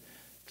kitchen is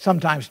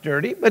sometimes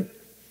dirty, but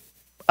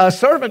a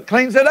servant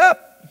cleans it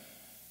up.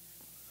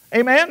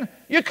 Amen?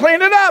 You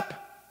clean it up.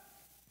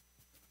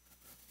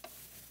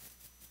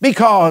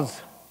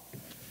 Because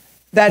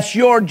that's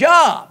your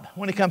job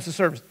when it comes to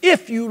service.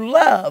 If you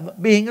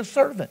love being a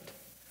servant.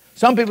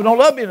 Some people don't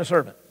love being a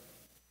servant.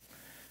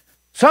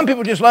 Some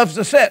people just love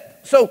to sit,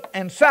 soak,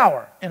 and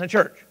sour in a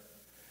church.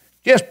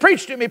 Just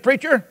preach to me,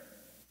 preacher.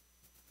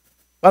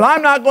 But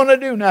I'm not going to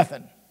do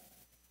nothing.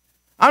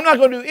 I'm not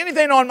going to do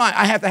anything on mine.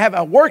 I have to have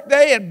a work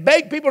day and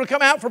beg people to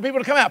come out for people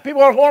to come out.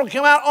 People are going to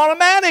come out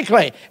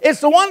automatically.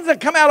 It's the ones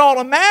that come out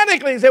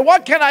automatically and say,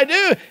 what can I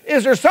do?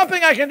 Is there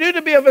something I can do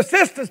to be of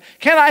assistance?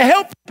 Can I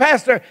help the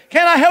pastor?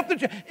 Can I help the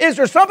church? Is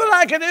there something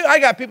I can do? I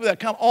got people that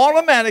come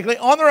automatically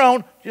on their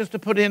own just to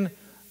put in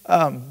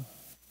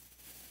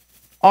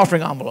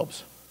offering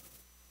envelopes.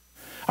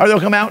 Or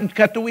they'll come out and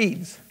cut the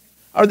weeds.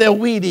 Or they'll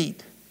weed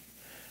eat.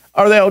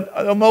 Or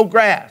they'll mow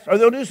grass. Or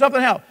they'll do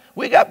something else.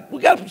 We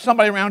got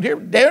somebody around here.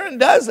 Darren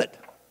does it.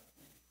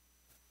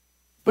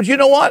 But you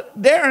know what?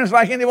 Darren is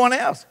like anyone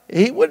else.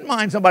 He wouldn't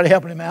mind somebody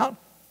helping him out.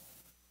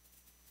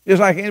 Just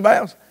like anybody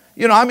else.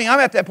 You know, I mean,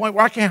 I'm at that point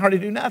where I can't hardly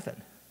do nothing.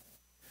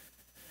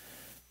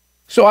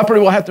 So I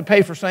pretty well have to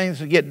pay for things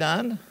to get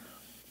done.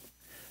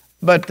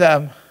 But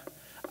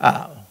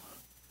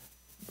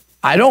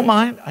I don't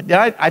mind.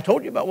 I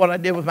told you about what I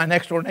did with my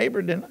next door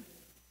neighbor, didn't I?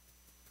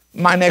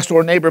 My next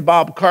door neighbor,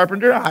 Bob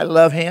Carpenter, I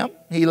love him.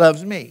 He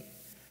loves me.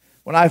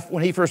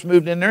 When he first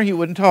moved in there, he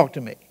wouldn't talk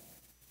to me.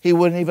 He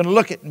wouldn't even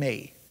look at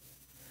me.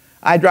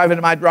 I'd drive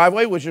into my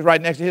driveway, which is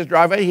right next to his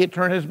driveway. He'd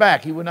turn his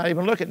back. He would not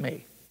even look at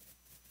me.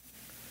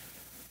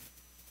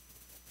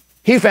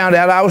 He found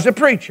out I was a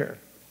preacher.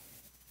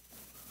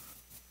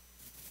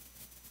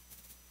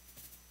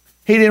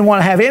 He didn't want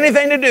to have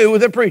anything to do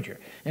with a preacher.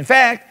 In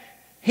fact,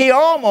 he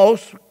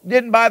almost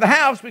didn't buy the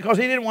house because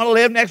he didn't want to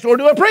live next door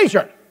to a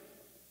preacher.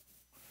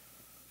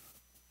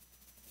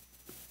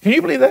 Can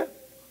you believe that?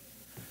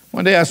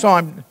 One day I saw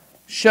him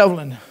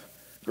shoveling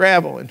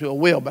gravel into a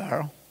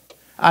wheelbarrow.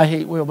 I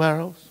hate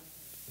wheelbarrows.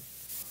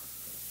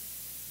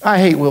 I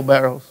hate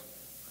wheelbarrows.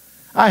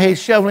 I hate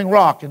shoveling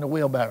rock into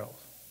wheelbarrows.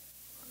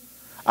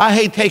 I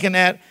hate taking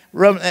that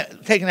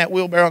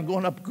wheelbarrow and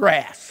going up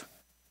grass.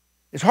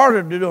 It's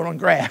harder to do it on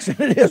grass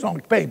than it is on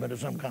pavement of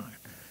some kind.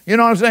 You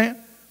know what I'm saying?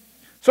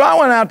 So I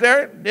went out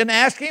there, didn't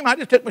ask him. I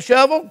just took my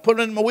shovel, put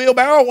it in my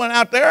wheelbarrow, went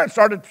out there and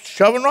started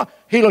shoveling rock.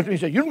 He looked at me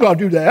and said, "You don't got to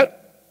do that."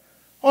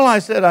 Well, I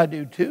said, "I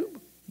do too,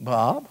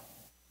 Bob."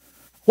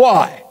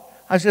 "Why?"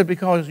 I said,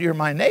 "Because you're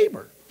my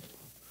neighbor.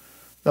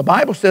 The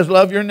Bible says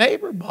love your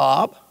neighbor,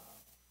 Bob.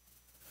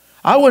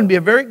 I wouldn't be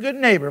a very good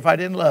neighbor if I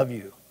didn't love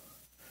you."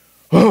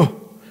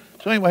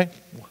 So anyway,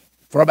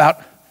 for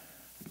about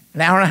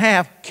an hour and a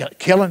half,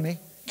 killing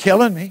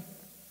me,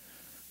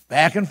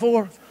 back and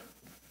forth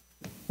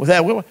with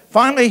that wheel.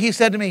 Finally, he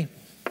said to me,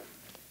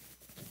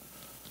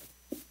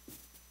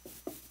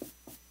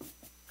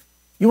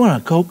 "You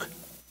want a Coke?"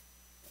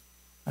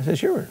 I said,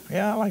 "Sure.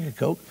 Yeah, I like a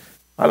Coke.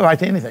 I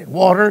like anything.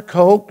 Water,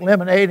 Coke,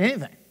 lemonade,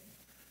 anything.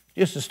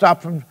 Just to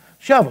stop from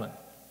shoveling."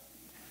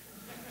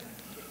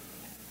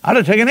 I'd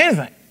have taken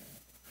anything.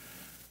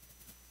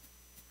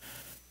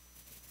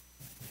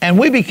 And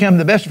we become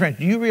the best friends.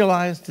 Do you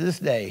realize to this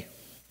day,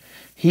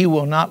 he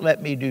will not let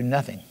me do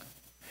nothing.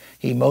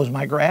 He mows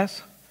my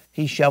grass.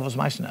 He shovels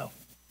my snow.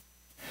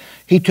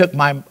 He took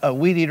my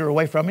weed eater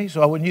away from me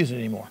so I wouldn't use it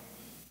anymore.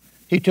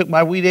 He took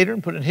my weed eater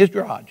and put it in his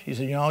garage. He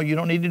said, "No, you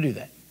don't need to do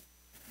that."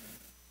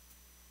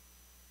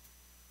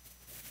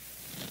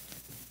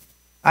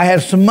 I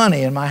had some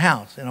money in my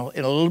house in a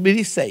little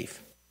bitty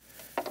safe.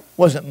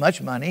 Wasn't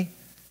much money.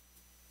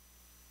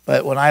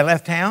 But when I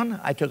left town,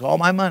 I took all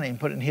my money and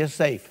put it in his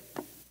safe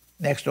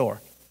next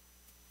door.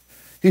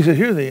 He said,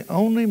 "You're the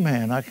only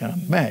man I can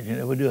imagine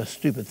that would do a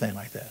stupid thing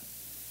like that."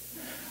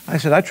 I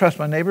said, "I trust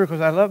my neighbor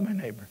because I love my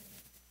neighbor."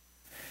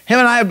 Him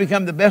and I have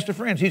become the best of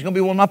friends. He's going to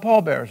be one of my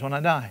pallbearers when I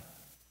die.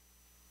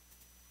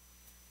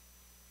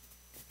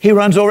 He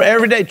runs over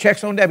every day,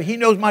 checks on Debbie. He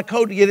knows my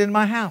code to get into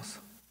my house.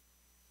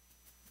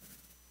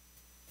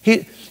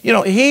 He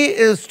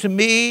is to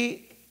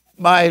me,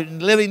 by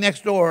living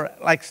next door,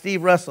 like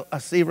Steve Russell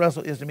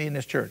is to me in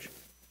this church.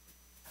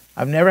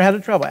 I've never had a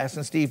trouble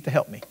asking Steve to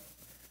help me.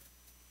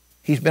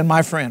 He's been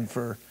my friend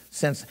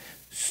since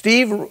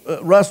Steve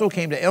Russell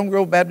came to Elm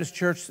Grove Baptist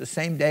Church the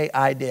same day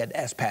I did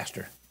as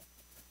pastor.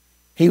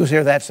 He was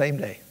here that same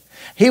day.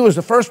 He was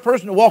the first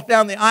person to walk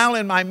down the aisle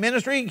in my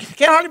ministry. You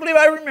can't hardly believe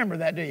I remember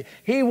that, do you?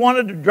 He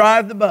wanted to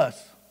drive the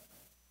bus.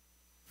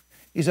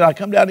 He said, "I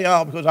come down the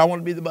aisle because I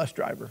want to be the bus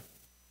driver."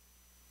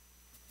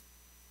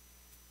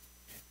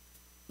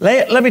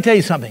 Let me tell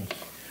you something.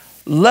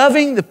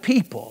 Loving the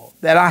people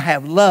that I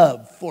have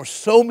loved for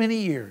so many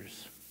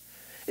years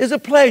is a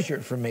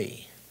pleasure for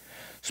me,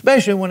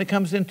 especially when it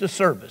comes into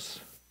service.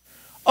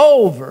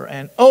 Over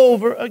and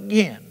over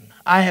again,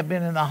 I have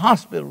been in the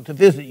hospital to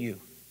visit you.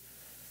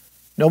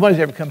 Nobody's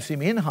ever come see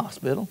me in the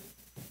hospital.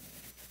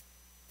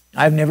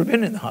 I've never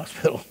been in the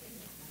hospital.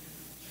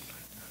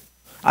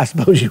 I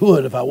suppose you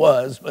would if I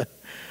was, but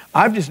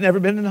I've just never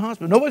been in the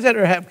hospital. Nobody's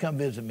ever have come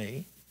visit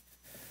me.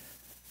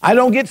 I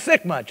don't get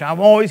sick much. I'm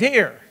always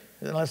here,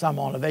 unless I'm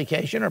on a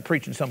vacation or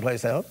preaching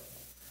someplace else.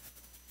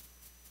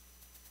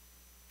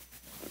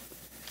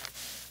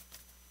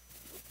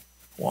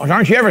 Well,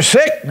 aren't you ever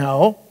sick?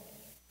 No.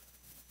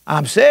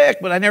 I'm sick,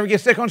 but I never get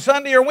sick on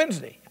Sunday or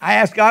Wednesday. I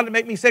ask God to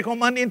make me sick on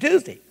Monday and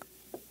Tuesday.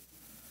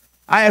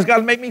 I ask God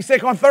to make me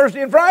sick on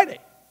Thursday and Friday.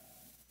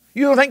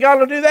 You don't think God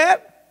will do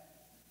that?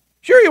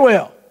 Sure He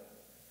will.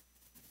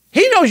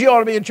 He knows you ought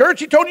to be in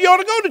church. He told you ought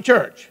to go to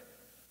church.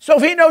 So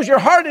if He knows your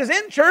heart is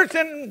in church,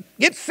 then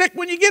get sick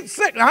when you get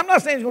sick. Now, I'm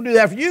not saying He's going to do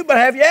that for you, but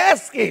have you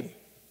asked Him?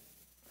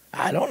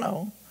 I don't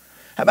know.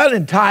 How about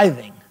in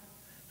tithing?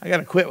 I got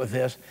to quit with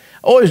this.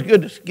 Always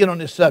good to get on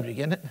this subject,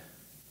 isn't it?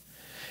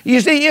 You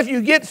see, if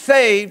you get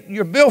saved,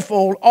 your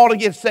billfold ought to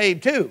get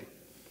saved too.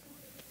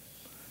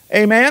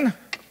 Amen?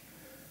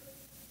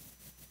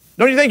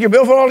 Don't you think your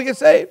billfold ought to get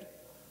saved?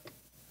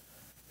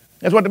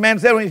 That's what the man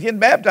said when he's getting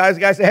baptized.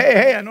 The guy said,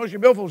 hey, I notice your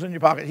billfold's in your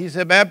pocket. He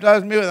said,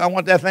 baptize me with it. I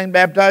want that thing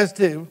baptized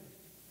too.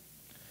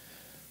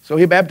 So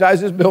he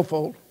baptized his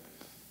billfold.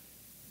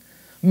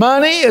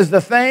 Money is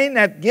the thing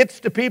that gets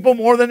to people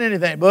more than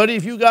anything. Buddy,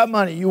 if you got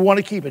money, you want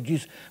to keep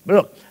it. But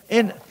look,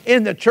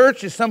 in the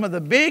church is some of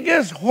the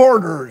biggest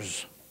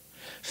hoarders,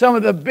 some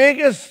of the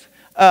biggest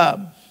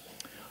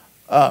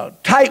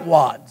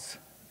tightwads.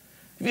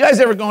 Have you guys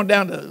ever gone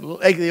down to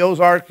Lake of the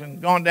Ozarks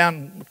and gone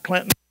down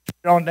Clinton,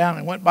 on down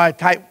and went by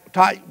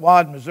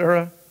Tightwad,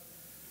 Missouri?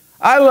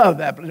 I love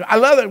that. I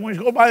love it when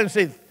you go by and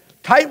see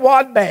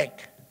Tightwad Bank.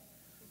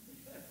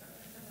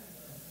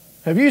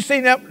 Have you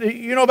seen that?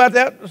 You know about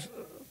that?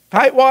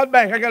 Tightwad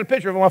Bank. I got a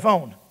picture of it on my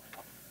phone.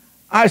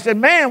 I said,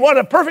 man, what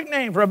a perfect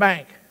name for a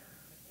bank.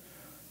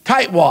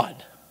 Tightwad.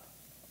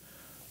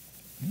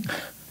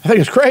 I think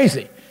it's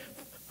crazy.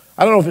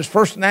 I don't know if it's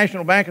First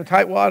National Bank or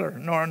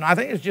Tightwad or I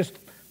think it's just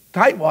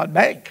Tightwad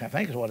Bank. I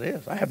think is what it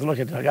is. I have to look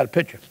at it. I got a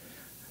picture.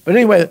 But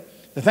anyway,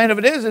 the thing of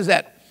it is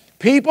that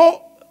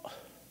people,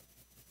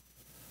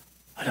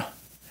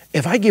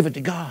 if I give it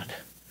to God,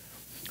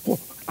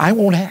 well, I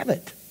won't have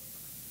it.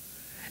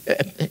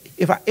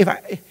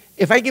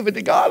 If I give it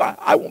to God,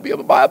 I won't be able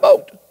to buy a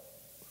boat.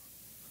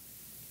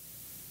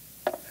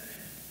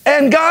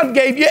 And God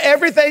gave you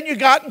everything you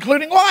got,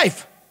 including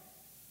life,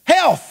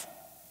 health,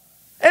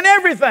 and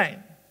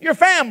everything, your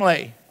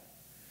family.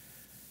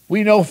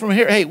 We know from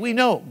here, hey, we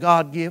know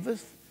God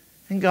giveth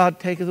and God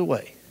taketh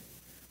away.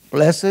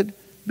 Blessed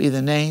be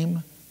the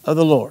name of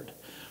the Lord.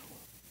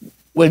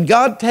 When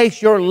God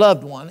takes your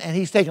loved one, and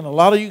He's taken a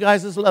lot of you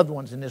guys as loved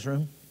ones in this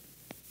room,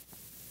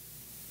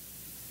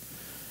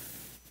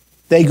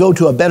 they go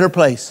to a better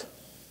place.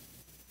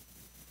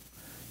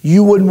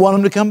 You wouldn't want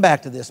them to come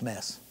back to this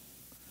mess.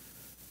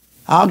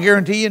 I'll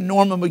guarantee you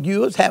Norma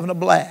McGew is having a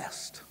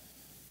blast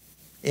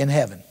in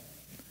heaven.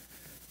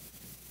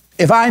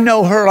 If I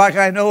know her like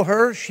I know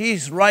her,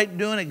 she's right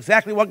doing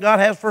exactly what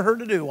God has for her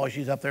to do while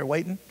she's up there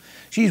waiting.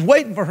 She's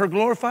waiting for her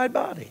glorified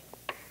body.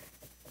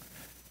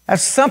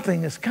 That's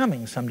something that's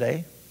coming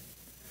someday.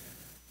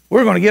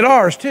 We're going to get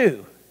ours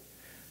too.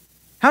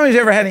 How many's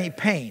ever had any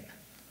pain?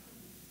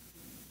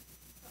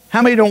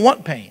 How many don't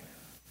want pain?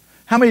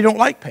 How many don't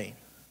like pain?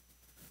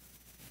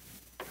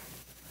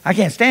 I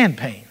can't stand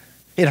pain.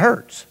 It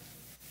hurts.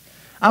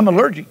 I'm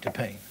allergic to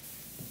pain.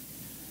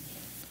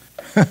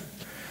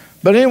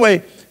 But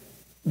anyway,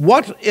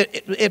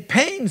 it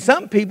pains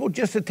some people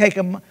just to take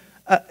them.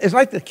 It's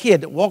like the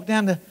kid that walked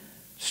down the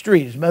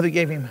street. His mother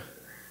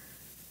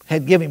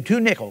had given him 2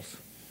 nickels.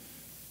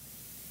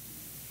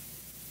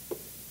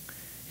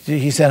 He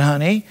He said,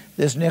 honey,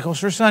 this nickel's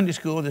for Sunday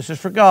school, this is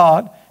for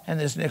God, and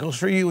this nickel's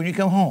for you when you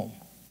come home.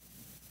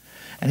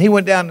 And he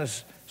went down the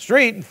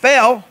street and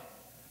fell,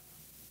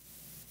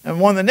 and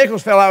one of the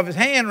nickels fell out of his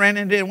hand, ran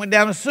into it, and went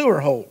down a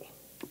sewer hole.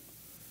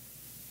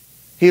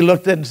 He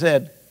looked at it and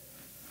said,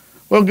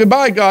 well,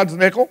 goodbye, God's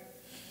nickel.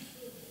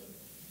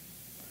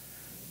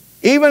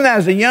 Even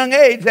as a young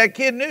age, that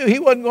kid knew he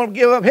wasn't going to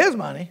give up his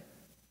money,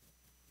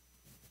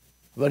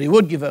 but he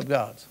would give up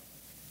God's.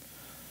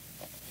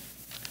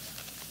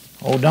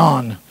 Oh,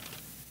 Don,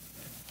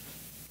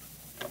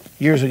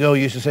 years ago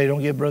used to say,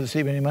 don't give Brother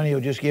Steve any money, he'll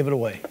just give it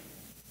away.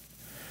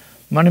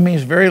 Money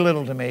means very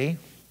little to me.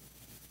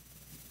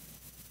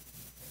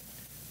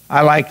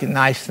 I like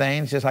nice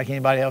things just like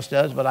anybody else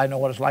does, but I know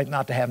what it's like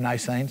not to have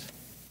nice things.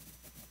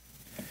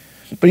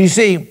 But you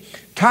see,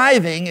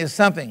 tithing is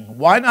something.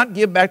 Why not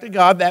give back to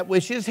God that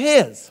which is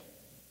His?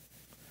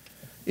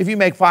 If you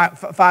make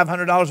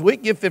 $500 a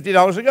week, give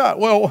 $50 to God.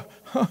 Well,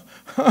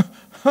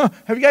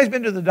 have you guys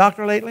been to the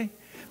doctor lately?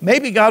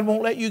 Maybe God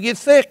won't let you get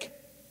sick.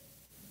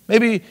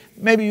 Maybe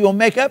you'll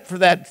make up for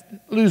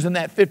that, losing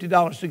that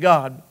 $50 to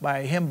God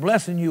by Him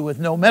blessing you with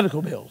no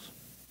medical bills.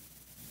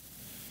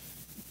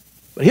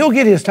 But He'll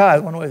get His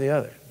tithe one way or the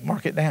other.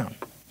 Mark it down.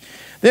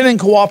 Then in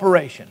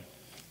cooperation.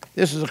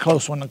 This is a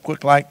close one, a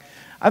quick like.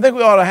 I think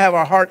we ought to have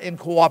our heart in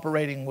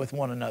cooperating with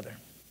one another.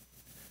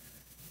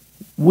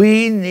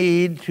 We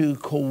need to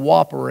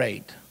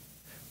cooperate.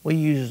 We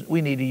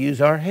need to use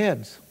our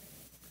heads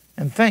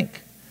and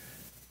think.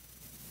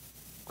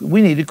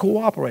 We need to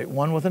cooperate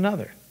one with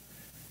another.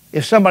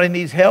 If somebody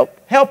needs help,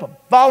 help them.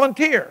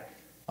 Volunteer.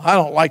 I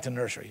don't like the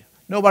nursery.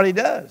 Nobody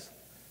does.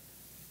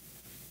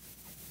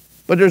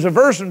 But there's a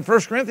verse in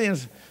 1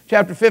 Corinthians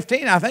chapter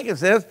 15, I think it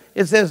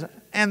says,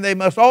 and we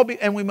must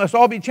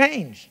all be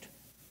changed.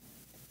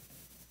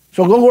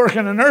 So go work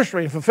in a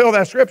nursery and fulfill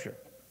that scripture.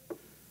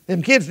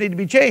 Them kids need to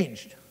be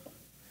changed.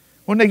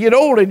 When they get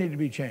old, they need to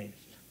be changed.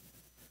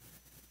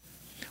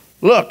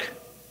 Look,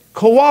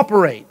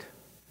 cooperate.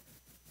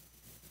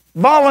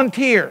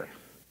 Volunteer.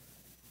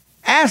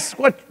 Ask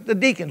the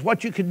deacons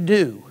what you can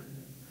do.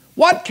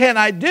 What can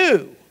I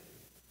do?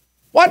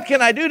 What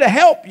can I do to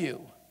help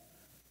you?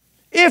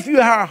 If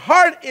your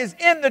heart is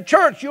in the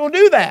church, you'll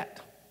do that.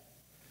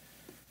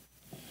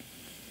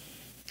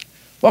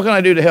 What can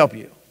I do to help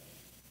you?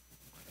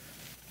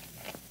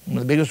 One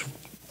of the biggest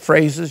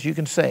phrases you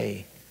can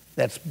say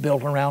that's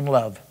built around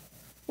love.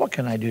 What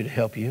can I do to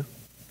help you?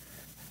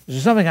 Is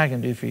there something I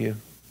can do for you?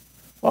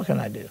 What can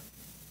I do?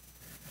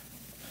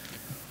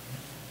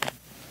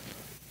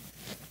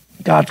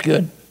 God's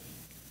good.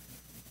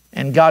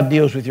 And God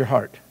deals with your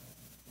heart.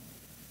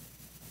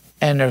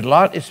 And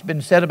it's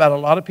been said about a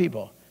lot of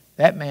people,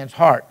 that man's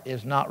heart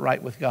is not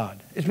right with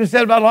God. It's been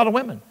said about a lot of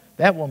women,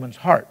 that woman's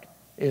heart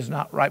is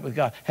not right with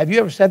God. Have you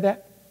ever said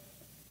that?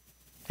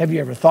 Have you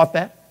ever thought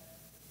that?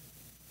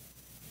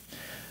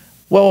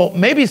 Well,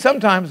 maybe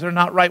sometimes they're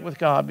not right with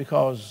God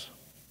because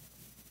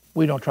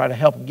we don't try to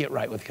help them get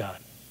right with God.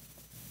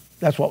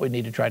 That's what we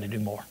need to try to do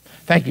more.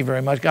 Thank you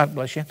very much. God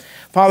bless you.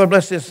 Father,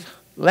 bless this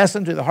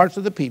lesson to the hearts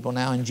of the people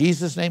now. In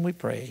Jesus' name we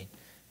pray.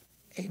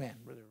 Amen.